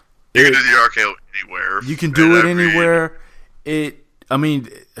 you can do the RKO anywhere. You can do it anywhere. It's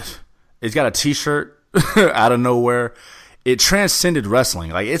got a T-shirt out of nowhere. It transcended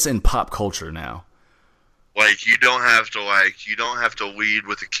wrestling. Like it's in pop culture now. Like you don't have to lead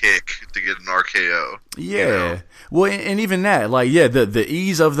with a kick to get an RKO. Yeah. You know? Well, and even that, like, the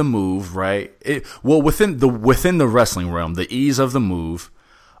ease of the move, right? Within the wrestling realm, the ease of the move.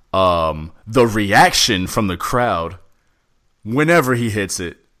 The reaction from the crowd whenever he hits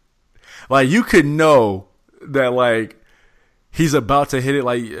it, like you could know that like he's about to hit it,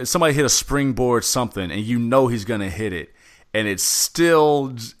 like somebody hit a springboard something, and you know he's gonna hit it, and it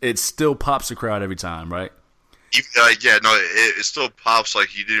still pops the crowd every time, right? It still pops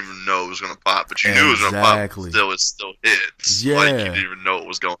like you didn't even know it was gonna pop, but you knew it was gonna pop. Still, it still hits. Yeah, like you didn't even know it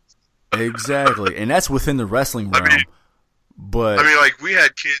was going. Exactly, and that's within the wrestling realm. But I mean, like we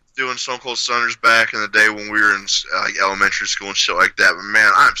had kids doing Stone Cold Stunners back in the day when we were in like elementary school and shit like that. But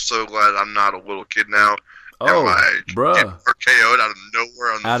man, I'm so glad I'm not a little kid now. Oh, bruh, RKO'd out of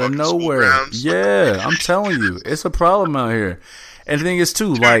nowhere on the fucking school grounds. Yeah, I'm telling you, it's a problem out here. And the thing is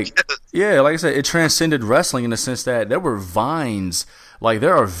too, like, like I said, it transcended wrestling in the sense that there were vines. Like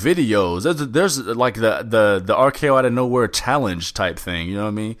there are videos. There's like the RKO out of nowhere challenge type thing. You know what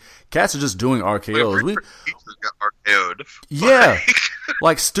I mean? Cats are just doing RKOs. We got RKO'd. Yeah,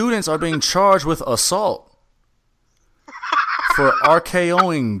 like students are being charged with assault for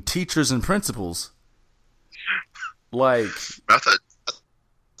RKOing teachers and principals. Like I thought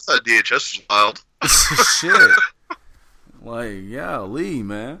DHS was wild. Shit. Like golly,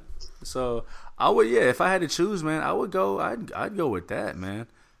 man. So. I would, if I had to choose, man, I'd go with that, man.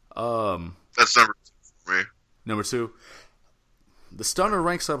 That's number 2 for me. Number 2. The stunner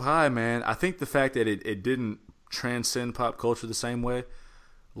ranks up high, man. I think the fact that it didn't transcend pop culture the same way,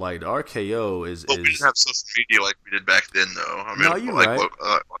 like the RKO is. But we didn't have social media like we did back then, though. I mean, no, you're right.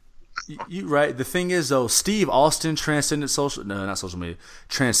 You're right. The thing is, though, Steve Austin transcended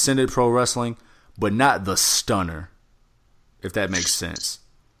transcended pro wrestling, but not the stunner, if that makes sense.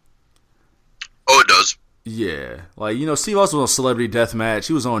 Oh, it does. Yeah. Like, Steve Austin was on Celebrity Deathmatch.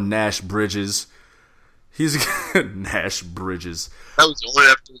 He was on Nash Bridges. He's Nash Bridges. That was the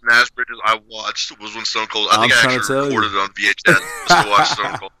only episode of Nash Bridges I watched was when Stone Cold. I think I actually recorded it on VHS just to watch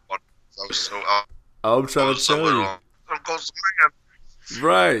Stone Cold. I was so out. I'm trying to tell you. Stone Cold's the man.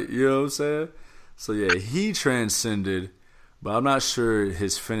 Right. You know what I'm saying? So, yeah, he transcended, but I'm not sure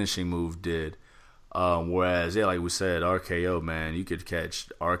his finishing move did. Whereas, like we said, RKO, man, you could catch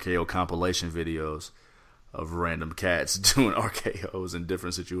RKO compilation videos of random cats doing RKOs in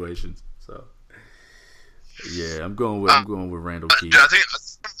different situations. So, yeah, I'm going with Randall Keith. I think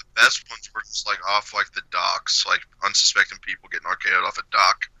some of the best ones were just like off like the docks, like unsuspecting people getting RKO'd off a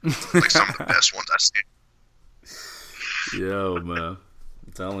dock. Like some of the best ones I've seen. Yo, man,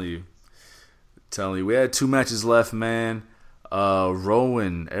 I'm telling you, we had 2 matches left, man.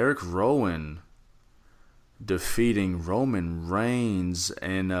 Eric Rowan defeating Roman Reigns,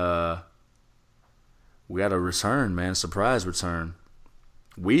 and we got a return, man, surprise return.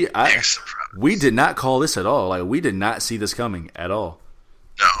 We did not call this at all. Like, we did not see this coming at all.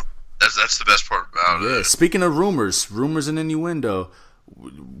 No, that's the best part about it. Speaking of rumors and innuendo,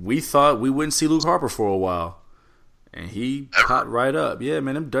 we thought we wouldn't see Luke Harper for a while. And he popped right up. Yeah,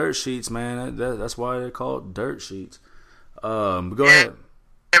 man, them dirt sheets, man. That's why they're called dirt sheets. But go ahead.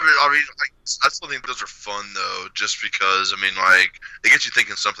 Yeah, but I mean, like, I still think those are fun though, just because I mean, like, they get you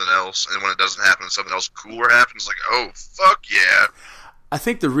thinking something else, and when it doesn't happen, something else cooler happens. Like, oh fuck yeah! I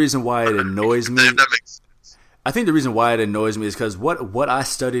think the reason why it annoys me. That makes sense. I think the reason why it annoys me is because what I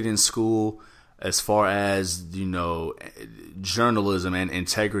studied in school, as far as journalism and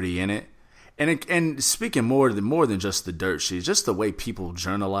integrity in it. And speaking more than just the dirt sheets, just the way people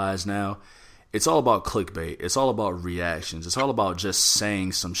journalize now, it's all about clickbait. It's all about reactions. It's all about just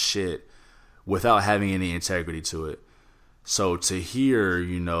saying some shit without having any integrity to it. So to hear,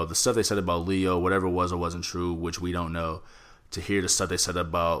 the stuff they said about Leo, whatever it was or wasn't true, which we don't know, to hear the stuff they said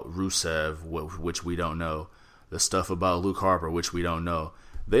about Rusev, which we don't know, the stuff about Luke Harper, which we don't know,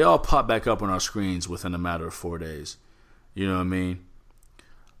 they all pop back up on our screens within a matter of 4 days. You know what I mean?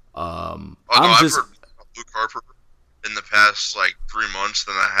 I've heard Luke Harper in the past 3 months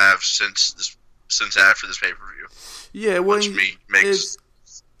than I have since after this pay-per-view. Yeah, well, which makes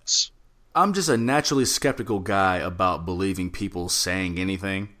sense. I'm just a naturally skeptical guy about believing people saying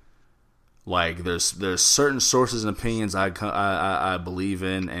anything. Like there's certain sources and opinions I believe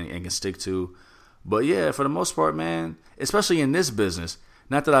in and can stick to, but yeah, for the most part, man, especially in this business.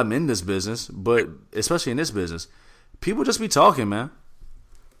 Not that I'm in this business, but especially in this business, people just be talking, man.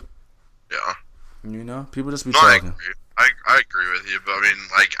 Yeah. People just be talking. I agree with you, but I mean,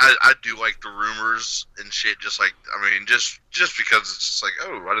 I do like the rumors and shit. Just because it's just like,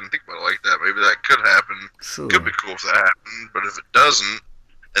 oh, I didn't think about it like that. Maybe that could happen. Sure. Could be cool if that happened, but if it doesn't,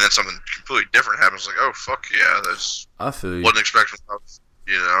 and then something completely different happens, like, oh fuck yeah, that's I feel you. Wasn't expecting,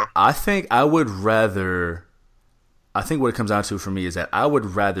 I think I would rather. I think what it comes down to for me is that I would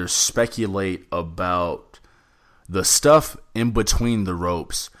rather speculate about the stuff in between the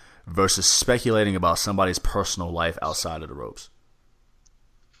ropes versus speculating about somebody's personal life outside of the ropes.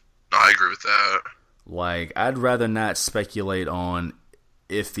 No, I agree with that. I'd rather not speculate on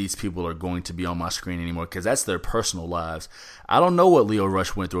if these people are going to be on my screen anymore, because that's their personal lives. I don't know what Leo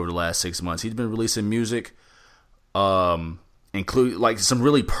Rush went through over the last 6 months. He's been releasing music, include some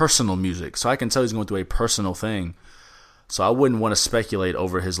really personal music, so I can tell he's going through a personal thing. So I wouldn't want to speculate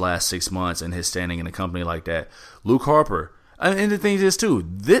over his last 6 months and his standing in a company like that. Luke Harper. And the thing is, too,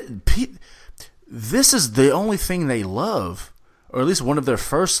 this is the only thing they love, or at least one of their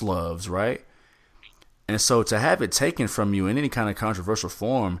first loves, right? And so to have it taken from you in any kind of controversial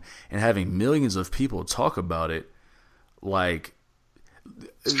form and having millions of people talk about it, it's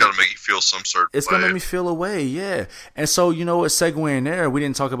got to make you feel some certain way. It's going to make me feel a way, yeah. And so, what, segueing there, we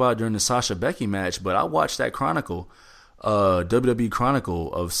didn't talk about it during the Sasha Becky match, but I watched that Chronicle. WWE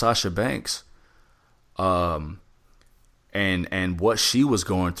Chronicle of Sasha Banks, and what she was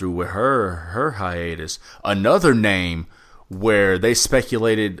going through with her hiatus. Another name where they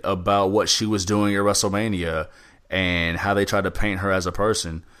speculated about what she was doing at WrestleMania and how they tried to paint her as a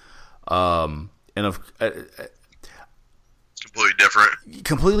person. Completely different.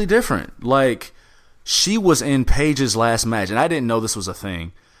 Completely different. She was in Paige's last match, and I didn't know this was a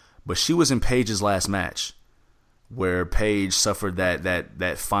thing, but she was in Paige's last match, where Paige suffered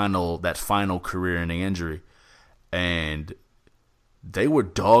that final career-ending injury, and they were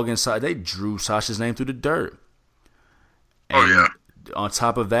dogging. They drew Sasha's name through the dirt. And on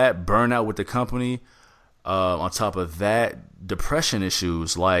top of that, burnout with the company. On top of that, depression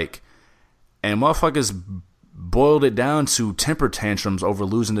issues. And motherfuckers boiled it down to temper tantrums over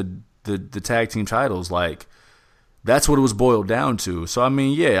losing the tag team titles. That's what it was boiled down to. So, I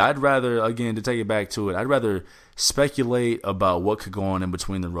mean, yeah, I'd rather, again, to take it back to it, I'd rather speculate about what could go on in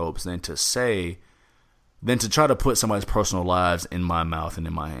between the ropes than to try to put somebody's personal lives in my mouth and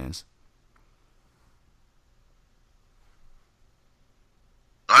in my hands.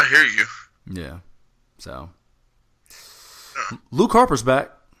 I hear you. Yeah. So, Luke Harper's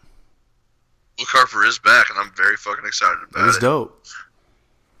back. Luke Harper is back, and I'm very fucking excited about it. It's dope.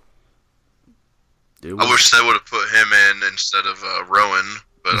 I wish they would have put him in instead of Rowan,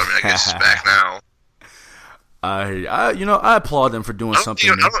 but I guess he's back now. I applaud them for doing something.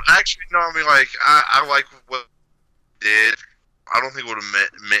 I like what they did. I don't think it would have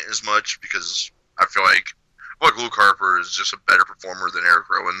meant as much because I feel like Luke Harper is just a better performer than Eric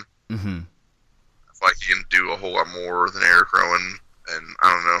Rowan. Mm-hmm. I feel like he can do a whole lot more than Eric Rowan, and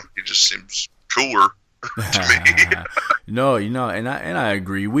I don't know, he just seems cooler. To me. No, and I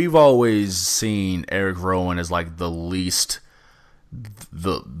agree. We've always seen Eric Rowan as the least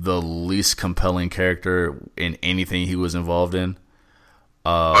compelling character in anything he was involved in.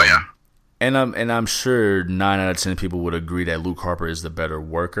 And I'm sure 9 out of 10 people would agree that Luke Harper is the better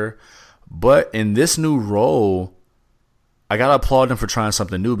worker. But in this new role, I gotta applaud them for trying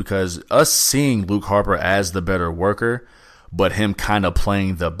something new, because us seeing Luke Harper as the better worker, but him kind of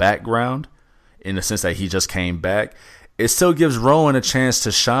playing the background in the sense that he just came back, it still gives Rowan a chance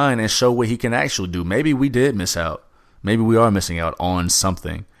to shine and show what he can actually do. Maybe we did miss out. Maybe we are missing out on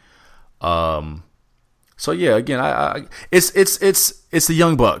something. So yeah, again, it's the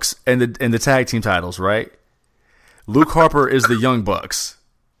Young Bucks and the tag team titles, right? Luke Harper is the Young Bucks.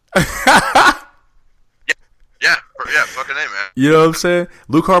 Yeah, fucking A, man. You know what I'm saying?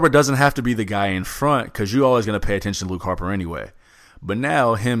 Luke Harper doesn't have to be the guy in front, because you're always going to pay attention to Luke Harper anyway. But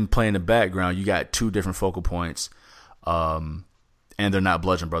now, him playing the background, you got two different focal points, and they're not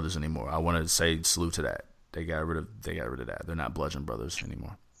Bludgeon Brothers anymore. I want to say salute to that. They got rid of that. They're not Bludgeon Brothers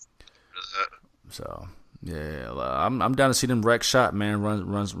anymore. So yeah, I'm down to see them wreck shop, man.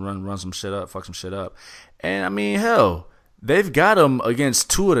 Run some shit up, fuck some shit up, and I mean, hell, they've got him against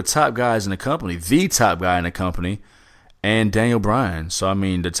two of the top guys in the company, the top guy in the company, and Daniel Bryan. So, I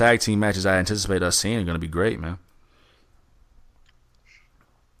mean, the tag team matches I anticipate us seeing are going to be great, man.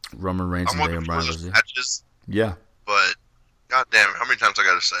 Roman Reigns and Daniel Bryan. Matches, yeah. But, goddamn it, how many times I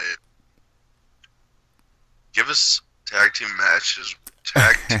got to say it? Give us tag team matches,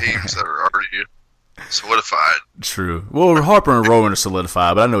 tag teams that are already solidified. True. Well, Harper and Rowan are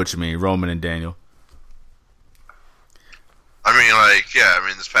solidified, but I know what you mean. Roman and Daniel. I mean, like, yeah, I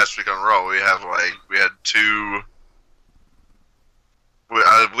mean, this past week on Raw, we had two. We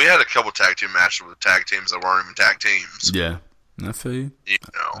had a couple tag team matches with tag teams that weren't even tag teams. Yeah, I feel you. You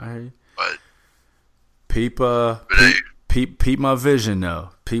know, I hear you. But peep my vision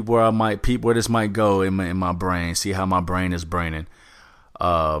though. Peep where this might go in my brain. See how my brain is braining.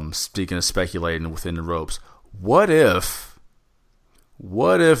 Speaking of speculating within the ropes, what if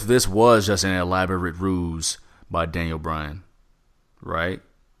this was just an elaborate ruse by Daniel Bryan, right?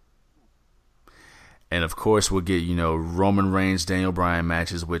 And of course, we'll get, Roman Reigns, Daniel Bryan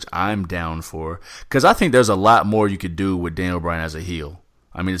matches, which I'm down for. Because I think there's a lot more you could do with Daniel Bryan as a heel.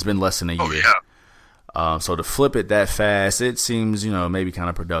 I mean, it's been less than a year. Yeah. So to flip it that fast, it seems, maybe kind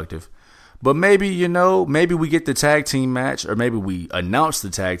of productive. But maybe, maybe we get the tag team match, or maybe we announce the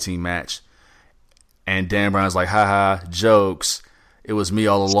tag team match, and Daniel Bryan's like, haha, jokes. It was me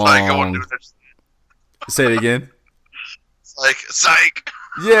all along. Say it again. Psych.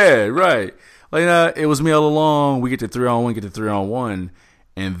 Yeah, right. Like, it was me all along. We get the 3-on-1, get the 3-on-1,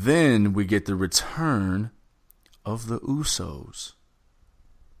 and then we get the return of the Usos.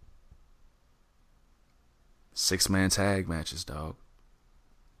 6-man tag matches, dog.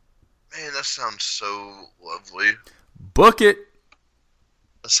 Man, that sounds so lovely. Book it.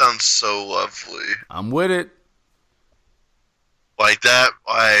 That sounds so lovely. I'm with it. Like that,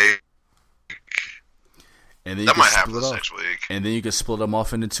 And then that might happen this next week. And then you can split them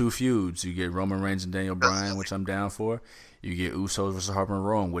off into two feuds. You get Roman Reigns and Daniel Bryan, which I'm down for. You get Usos versus Harper and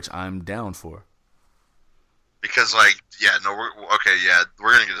Rowan, which I'm down for. Because, we're going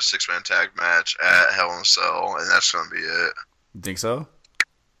to get a 6-man tag match at Hell in a Cell, and that's going to be it. You think so?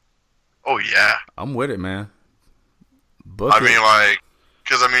 Oh, yeah. I'm with it, man. Because,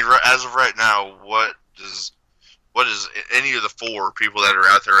 as of right now, what is any of the 4 people that are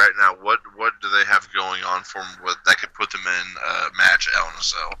out there right now, what do they have going on for them that could put them in a match at Hell in a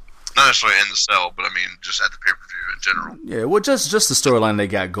Cell? Not necessarily in the cell, but I mean just at the pay-per-view in general. Yeah, well, just the storyline they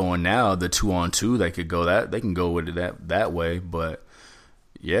got going now, the 2-on-2, they can go with it that way. But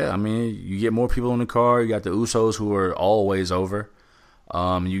yeah, I mean, you get more people in the car. You got the Usos, who are always over.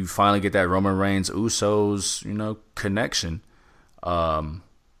 You finally get that Roman Reigns Usos, connection. I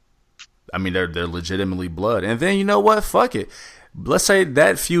mean, they're legitimately blood. And then, you know what? Fuck it. Let's say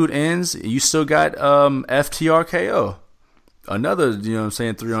that feud ends. You still got FTRKO. Another,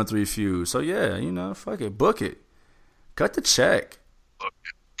 3-on-3 feud. So, yeah, fuck it. Book it. Cut the check. Cut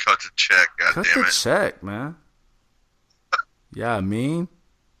the check, goddammit. Cut the check, man. Yeah, I mean.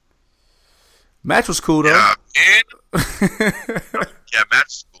 Match was cool, though. Yeah, match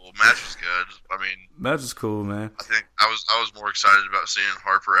was cool. Match was good. Match was cool, man. I think I was more excited about seeing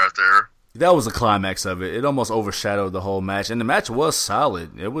Harper out there. That was the climax of it. It almost overshadowed the whole match, and the match was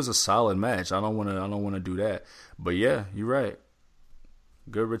solid. It was a solid match. I don't want to do that, but yeah, you're right.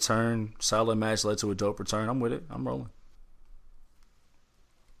 Good return, solid match led to a dope return. I'm with it. I'm rolling.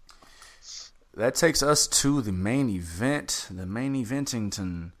 That takes us to the main event. The main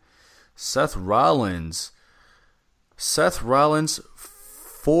eventington. Seth Rollins. 4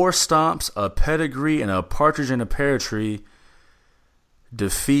 stomps, a pedigree, and a partridge in a pear tree.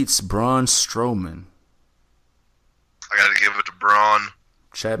 Defeats Braun Strowman. I gotta give it to Braun.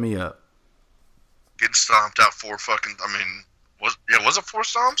 Chat me up. Getting stomped out 4 fucking. Was it 4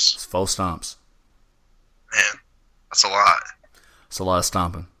 stomps? It's 4 stomps. Man, That's a lot. It's a lot of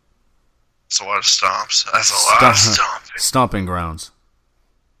stomping. It's a lot of stomps. That's a lot of stomping. Stomping grounds.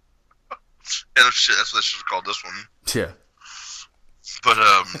 Yeah, shit, that's what they should have called this one. Yeah. But,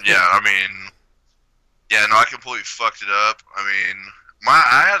 yeah, I mean, yeah, no, I completely fucked it up. I mean,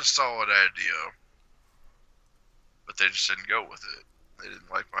 I had a solid idea, but they just didn't go with it. They didn't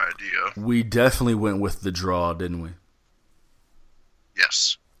like my idea. We definitely went with the draw, didn't we?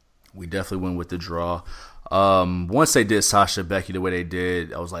 Yes. We definitely went with the draw. Once they did Sasha Becky the way they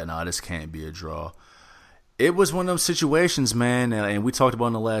did, I was like, nah, this can't be a draw. It was one of those situations, man, and we talked about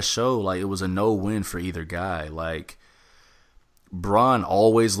in the last show, like, it was a no-win for either guy. Like, Braun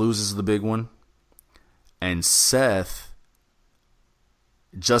always loses the big one, and Seth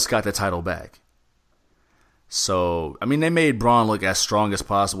just got the title back. So, I mean, they made Braun look as strong as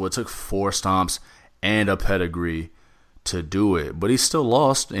possible. It took 4 stomps and a pedigree to do it, but he still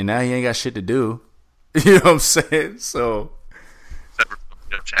lost, and now he ain't got shit to do. You know what I'm saying? So,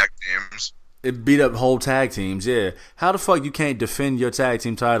 tag teams. It beat up whole tag teams, yeah. How the fuck you can't defend your tag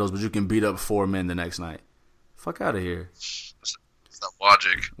team titles, but you can beat up 4 men the next night? Fuck out of here. It's not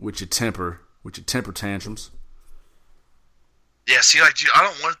logic. With your temper tantrums. Yeah, see, like, dude, I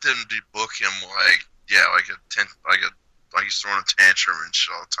don't want them to book him like he's throwing a tantrum and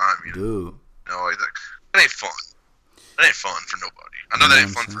shit all the time. Dude. You know, like that ain't fun. That ain't fun for nobody. I know that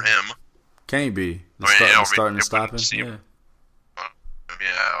ain't fun for him. Can't be. Starting and stopping. Yeah.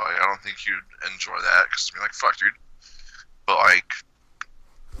 Yeah, like, I don't think you'd enjoy that because I mean, like, fuck, dude. But like,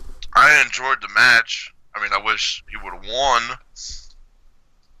 I enjoyed the match. I mean, I wish he would have won.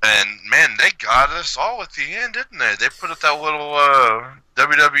 And man, they got us all at the end, didn't they? They put up that little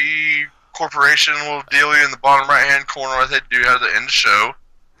WWE Corporation little dealie in the bottom right hand corner, like they do at the end of the show.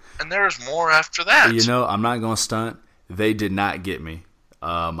 And there was more after that. You know, I'm not gonna stunt. They did not get me.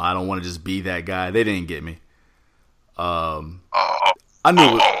 I don't want to just be that guy. They didn't get me. I knew.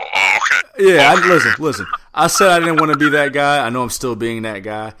 Okay. Yeah, okay. Listen. I said I didn't want to be that guy. I know I'm still being that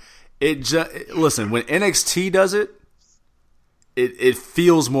guy. Listen, when NXT does it, it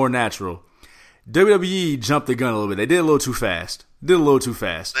feels more natural. WWE jumped the gun a little bit. They did a little too fast. They did.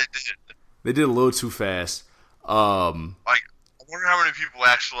 They did a little too fast. Like, I wonder how many people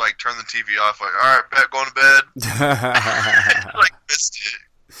actually like turn the TV off. Like, all right, bet, going to bed. Like, missed it.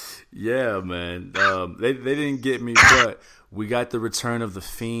 Yeah, man. They didn't get me, but we got the return of the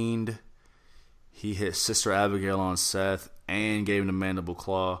Fiend. He hit Sister Abigail on Seth and gave him the mandible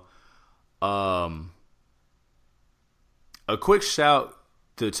claw. A quick shout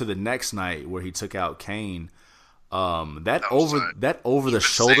to the next night where he took out Kane. That over the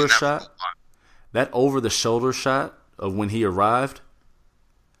shoulder shot of when he arrived,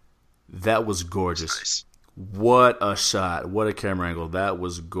 that was gorgeous. Nice. What a shot. What a camera angle. That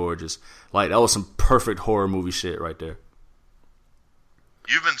was gorgeous. Like, that was some perfect horror movie shit right there.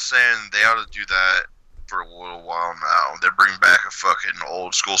 You've been saying they ought to do that for a little while now. They bring back a fucking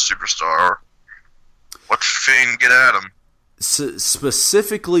old school superstar. What Fiend get at him?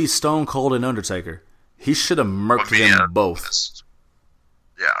 Specifically Stone Cold and Undertaker. He should have murked them both.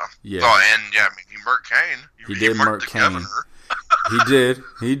 Yeah. Oh, and yeah, I mean, he murked Kane. He did murk Kane. Governor.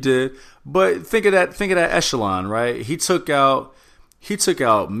 He did. But think of that echelon, right? He took out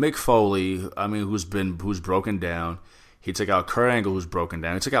Mick Foley, I mean, who's broken down. He took out Kurt Angle, who's broken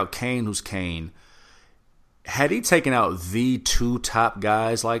down. He took out Kane, who's Kane. Had he taken out the 2 top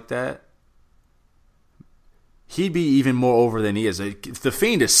guys like that, he'd be even more over than he is. The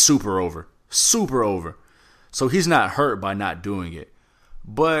Fiend is super over. Super over. So he's not hurt by not doing it.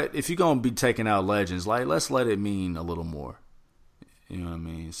 But if you're going to be taking out legends, like, let's let it mean a little more. You know what I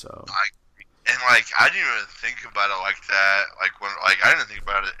mean? So. I didn't even think about it like that. I didn't think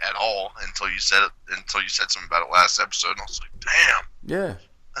about it at all until you said something about it last episode, and I was like, damn. Yeah.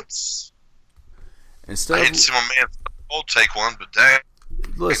 That's. Instead I hate to see my man Stone Cold take one, but damn.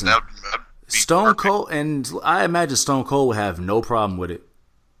 Listen, Stone Cold, and I imagine Stone Cold would have no problem with it.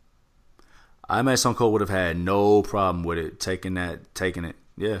 I imagine Stone Cold would have had no problem with it, taking it.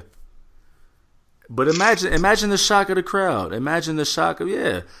 Yeah. But imagine the shock of the crowd. Imagine the shock of,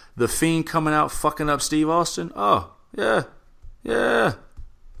 the Fiend coming out fucking up Steve Austin. Oh, yeah.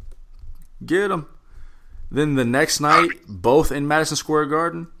 Get him. Then the next night, both in Madison Square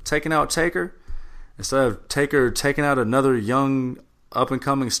Garden, taking out Taker. Instead of Taker taking out another young,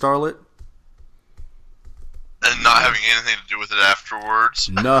 up-and-coming starlet. And not having anything to do with it afterwards.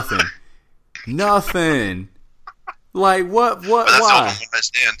 Nothing. Like, what, but that's why? The ultimate one-night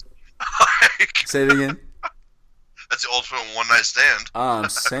stand. Say it again. That's the ultimate one-night stand. I'm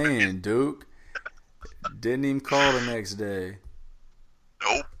saying, Duke. Didn't even call the next day.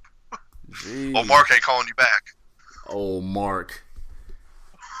 Nope. Jeez. Well, Mark ain't calling you back. Oh, Mark.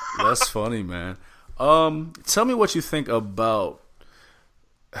 That's funny, man. Tell me what you think about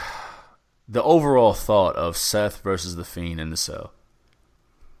the overall thought of Seth versus The Fiend in the cell.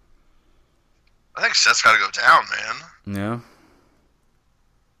 I think Seth's got to go down, man. Yeah.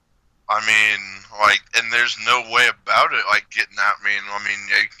 I mean, like, and there's no way about it, like, getting out. I mean,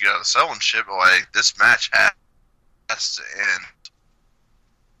 yeah, you can get out of the cell and shit, but, like, this match has to end.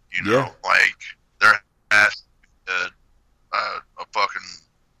 You know, like, there has to be a fucking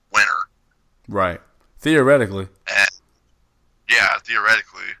winner. Right. Theoretically. And, yeah,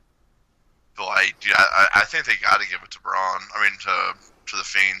 theoretically. But, like, dude, I think they got to give it to Braun. I mean, to The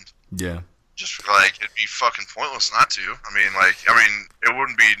Fiend. Yeah. Just like, it'd be fucking pointless not to. I mean, it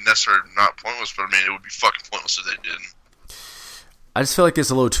wouldn't be necessarily not pointless, but I mean, it would be fucking pointless if they didn't. I just feel like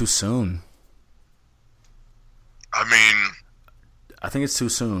it's a little too soon. I mean, I think it's too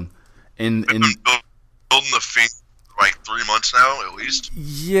soon. In building The Fiend for like 3 months now, at least.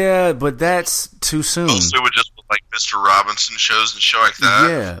 Yeah, but that's too soon. Most it would just be like Mr. Robinson shows and shit like that.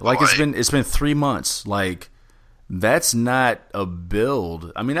 Yeah, like it's been 3 months. Like, that's not a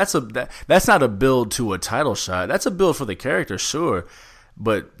build. I mean, that's not a build to a title shot. That's a build for the character, sure.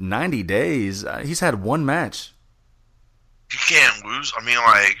 But 90 days, he's had one match. You can't lose. I mean,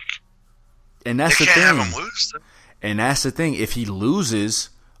 like, and that's they the can't thing. have him lose. And that's the thing. If he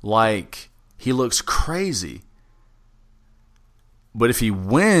loses, like, he looks crazy. But if he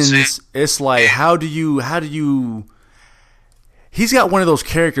wins, it's like, how do you? He's got one of those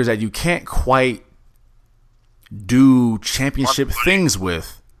characters that you can't quite do championship things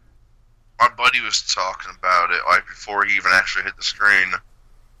with. My buddy was talking about it, like, before he even actually hit the screen.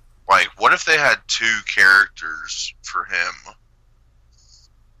 Like, what if they had 2 characters for him?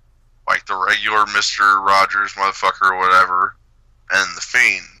 Like, the regular Mr. Rogers motherfucker or whatever, and the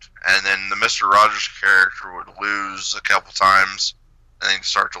Fiend. And then the Mr. Rogers character would lose a couple times, and then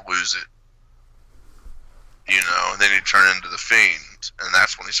start to lose it. You know, and then he'd turn into the Fiend, and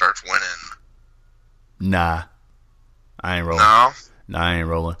that's when he starts winning. Nah. I ain't rolling. No? Nah, I ain't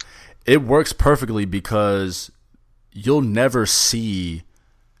rolling. It works perfectly because you'll never see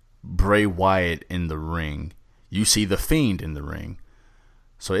Bray Wyatt in the ring. You see the Fiend in the ring.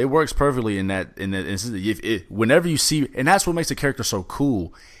 So it works perfectly in that instance. Whenever you see, and that's what makes the character so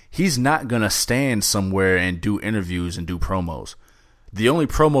cool. He's not gonna stand somewhere and do interviews and do promos. The only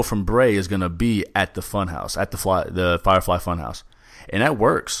promo from Bray is gonna be at the Funhouse, at the Firefly Funhouse, and that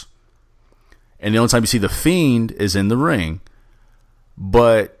works. And the only time you see the Fiend is in the ring.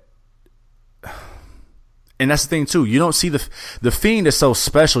 But, and that's the thing too. You don't see the Fiend is so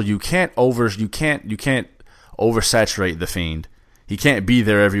special. You can't oversaturate the Fiend. He can't be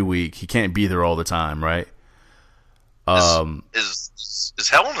there every week. He can't be there all the time, right? Is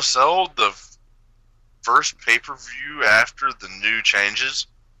Hell in a Cell the first pay-per-view after the new changes?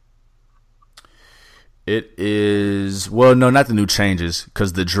 It is, well, no, not the new changes,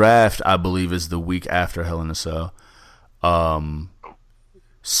 because the draft, I believe, is the week after Hell in a Cell.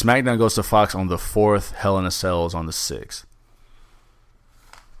 SmackDown goes to Fox on the 4th. Hell in a Cell is on the 6th.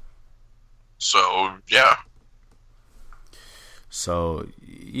 So, yeah. So,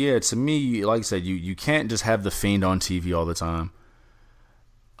 yeah, to me, like I said, you can't just have the Fiend on TV all the time.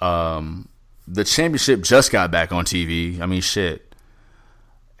 The championship just got back on TV. I mean, shit.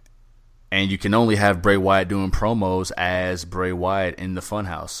 And you can only have Bray Wyatt doing promos as Bray Wyatt in the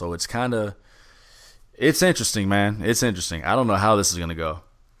Funhouse. So it's it's interesting, man. It's interesting. I don't know how this is gonna go.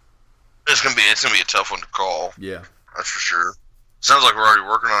 It's gonna be a tough one to call. Yeah, that's for sure. Sounds like we're already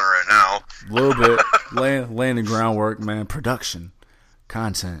working on it right now. A little bit, laying the groundwork, man. Production,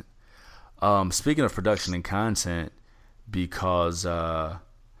 content. Speaking of production and content, because our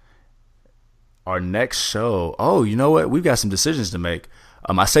next show. Oh, you know what? We've got some decisions to make.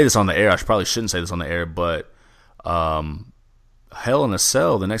 I say this on the air. I probably shouldn't say this on the air, but Hell in a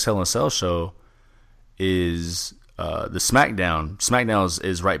Cell, the next Hell in a Cell show is the SmackDown. SmackDown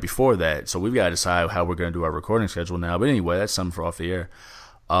is right before that, so we've got to decide how we're going to do our recording schedule now. But anyway, that's something for off the air.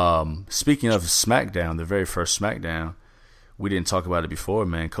 Speaking of SmackDown, the very first SmackDown, we didn't talk about it before,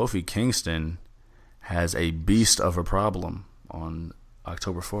 man. Kofi Kingston has a beast of a problem on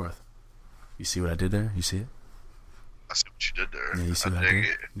October 4th. You see what I did there? You see it? I see what you did there. Yeah, you see what I did?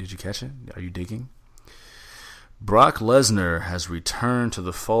 Did you catch it? Are you digging? Brock Lesnar has returned to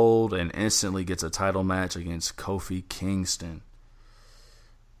the fold and instantly gets a title match against Kofi Kingston.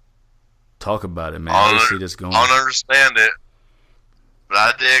 Talk about it, man. How do you see this going? I don't understand it, but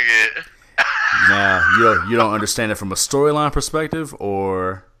I dig it. Now, you don't understand it from a storyline perspective,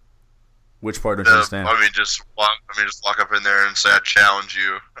 or which part don't you understand? I mean, just walk up in there and say, I challenge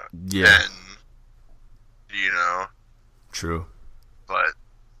you. Yeah. And you know. True. But,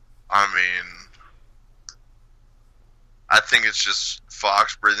 I mean, I think it's just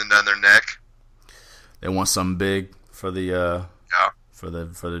Fox breathing down their neck. They want something big for the Yeah. for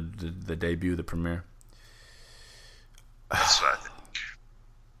the debut, the premiere. That's what I think.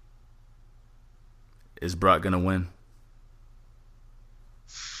 Is Brock gonna win?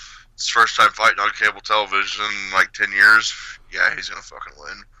 It's his first time fighting on cable television in like 10 years. Yeah, he's gonna fucking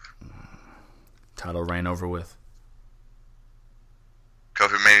win. Title reign over with.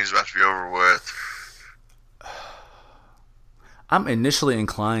 Kofi Mania's about to be over with. I'm initially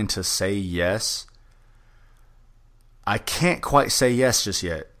inclined to say yes. I can't quite say yes just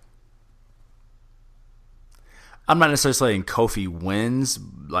yet. I'm not necessarily saying Kofi wins.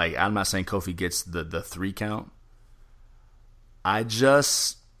 Like, I'm not saying Kofi gets the 3 count.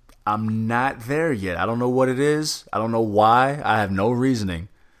 I'm not there yet. I don't know what it is. I don't know why. I have no reasoning.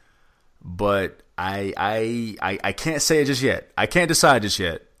 But I can't say it just yet. I can't decide just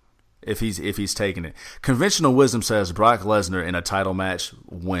yet if he's taking it. Conventional wisdom says Brock Lesnar in a title match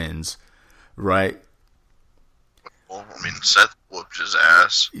wins, right? Well, I mean, Seth whooped his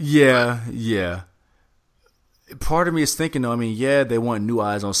ass. Yeah. Part of me is thinking, though, I mean, yeah, they want new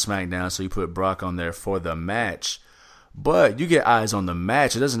eyes on SmackDown, so you put Brock on there for the match. But you get eyes on the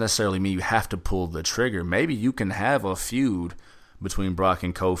match. It doesn't necessarily mean you have to pull the trigger. Maybe you can have a feud between Brock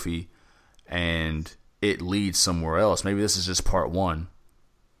and Kofi, and it leads somewhere else. Maybe this is just part 1.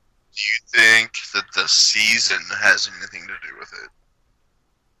 Do you think that the season has anything to do with it?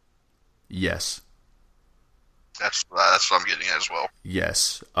 Yes. That's what I'm getting at as well.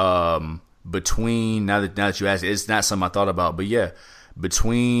 Yes. Between now that you ask, it's not something I thought about, but yeah,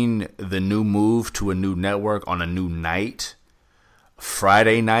 between the new move to a new network on a new night,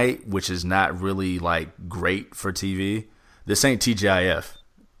 Friday night, which is not really like great for TV. This ain't TGIF.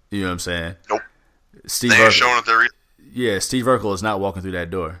 You know what I'm saying? Nope. Steve they ain't Urkel, showing it there either. Yeah, Steve Urkel is not walking through that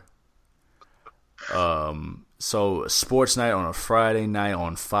door. So sports night on a Friday night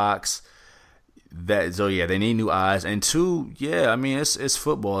on Fox. They need new eyes. And 2, yeah, I mean it's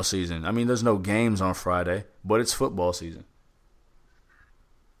football season. I mean there's no games on Friday, but it's football season.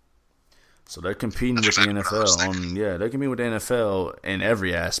 So they're competing with the NFL they're competing with the NFL in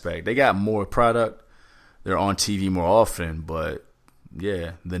every aspect. They got more product. They're on TV more often, but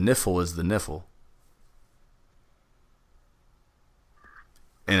yeah, the niffle is the niffle.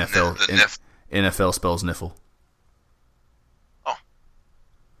 NFL spells niffle. Oh.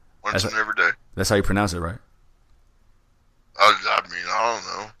 Learn something every day. That's how you pronounce it, right? I mean, I don't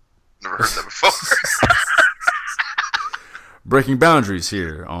know. Never heard that before. Breaking boundaries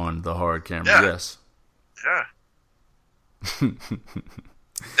here on the hard camera. Yeah. Yes. Yeah.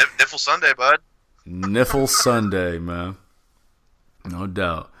 Niffle Sunday, bud. Niffle Sunday, man. No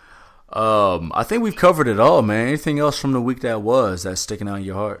doubt. I think we've covered it all, man. Anything else from the week that was that's sticking out in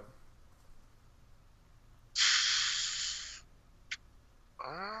your heart?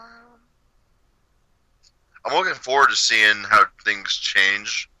 I'm looking forward to seeing how things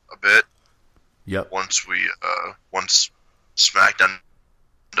change a bit. Yep. Once SmackDown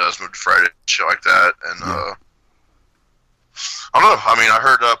does move to Friday, shit like that, and I don't know. I mean, I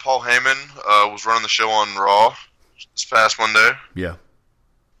heard Paul Heyman was running the show on Raw this past Monday. Yeah.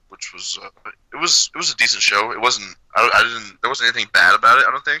 Which was it was a decent show. It wasn't. There wasn't anything bad about it.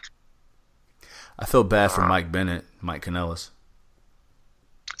 I don't think. I feel bad for Mike Kanellis.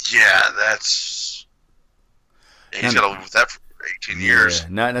 Yeah, that's. He's got to live with that for 18 years. Yeah,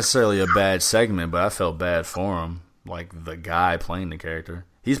 not necessarily a bad segment, but I felt bad for him. Like the guy playing the character,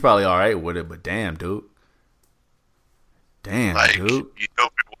 he's probably all right with it, but damn, dude. Damn, like, dude. You know,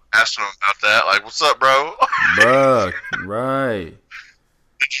 people asking him about that. Like, what's up, bro? Bruh, right.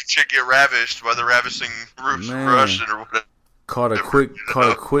 Did your chick get ravished by the ravishing Russian or whatever? Caught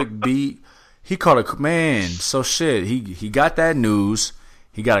a quick beat. He caught a man. So shit. He got that news.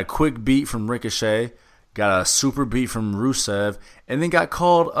 He got a quick beat from Ricochet. Got a super beat from Rusev, and then got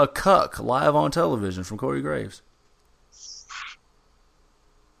called a cuck live on television from Corey Graves.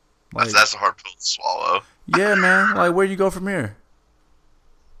 Like, that's a hard pill to swallow. Yeah, man. Like, where you go from here?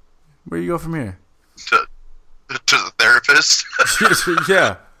 Where you go from here? To the therapist?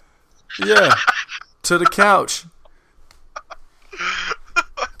 Yeah. To the couch.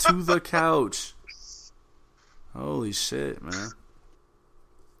 To the couch. Holy shit, man.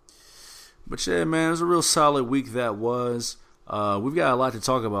 But yeah, man, it was a real solid week that was. We've got a lot to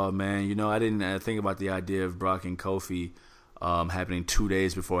talk about, man. You know, I didn't think about the idea of Brock and Kofi happening 2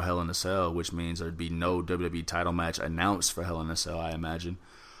 days before Hell in a Cell, which means there'd be no WWE title match announced for Hell in a Cell, I imagine.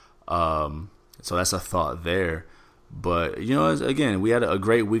 So that's a thought there. But, you know, again, we had a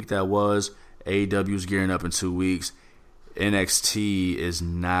great week that was. AEW's gearing up in 2 weeks. NXT is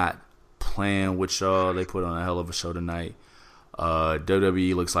not playing with y'all. They put on a hell of a show tonight.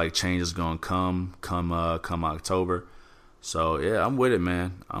 WWE looks like change is gonna come October. So yeah, I'm with it,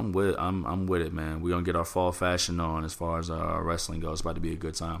 man. I'm with it, man. We're gonna get our fall fashion on as far as wrestling goes. It's about to be a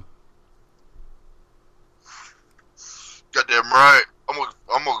good time. Goddamn right. I'm looking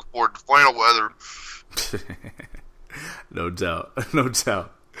forward to flannel weather. No doubt. No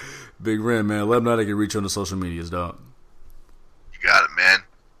doubt. Big Ren, man. Let them know they can reach you on the social medias, dog. You got it, man.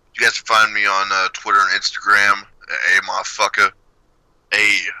 You guys can find me on Twitter and Instagram at _MAAFHUCKA.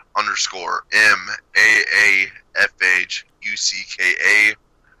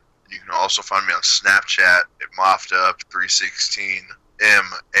 You can also find me on Snapchat at MAAFFDUP316.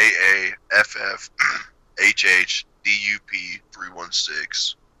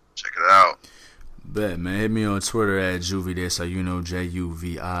 MAAFFHHDUP316. Check it out. Bet, man. Hit me on Twitter at JuviDesayuno,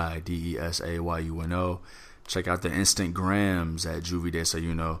 JuviDesayuno. Check out the Instagrams at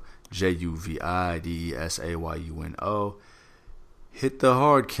JuviDesayuno, JuviDesayuno. Hit the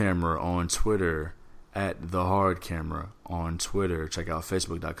Hard Camera on Twitter at the Hard Camera on Twitter. Check out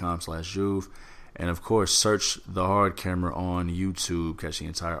Facebook.com/Juve. And of course, search the Hard Camera on YouTube. Catch the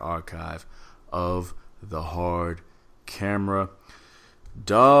entire archive of the Hard Camera.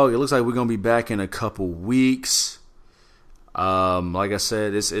 Dog, it looks like we're gonna be back in a couple weeks. Like I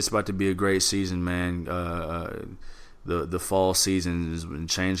said, it's about to be a great season, man. The fall season is when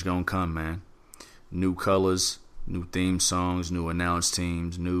change gonna come, man. New colors, new theme songs, new announced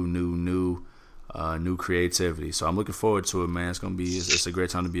teams, new creativity. So I'm looking forward to it, man. It's a great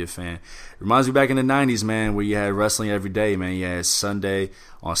time to be a fan. It reminds me back in the 90s, man, where you had wrestling every day, man. You had Sunday.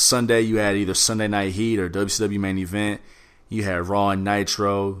 On Sunday, you had either Sunday Night Heat or WCW Main Event. You had Raw and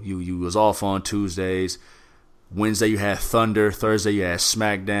Nitro. You was off on Tuesdays. Wednesday you had Thunder. Thursday you had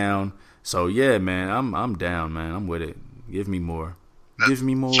SmackDown. So yeah, man, I'm down, man. I'm with it. Give me more. Give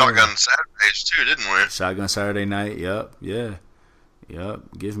me more. Shotgun Saturdays too, didn't we? Shotgun Saturday night. Yep. Yeah.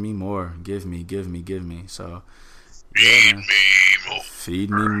 Yep. Give me more. Give me. So yeah, man. Feed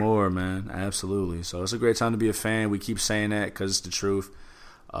me more, man. Absolutely. So it's a great time to be a fan. We keep saying that because it's the truth.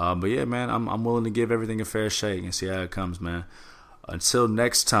 But yeah, man, I'm willing to give everything a fair shake and see how it comes, man. Until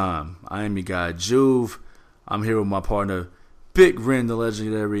next time, I am your guy, Juve. I'm here with my partner, Big Ren, the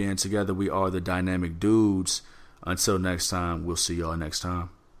legendary, and together we are the Dynamic Dudes. Until next time, we'll see y'all next time.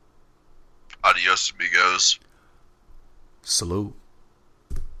 Adios, amigos. Salute.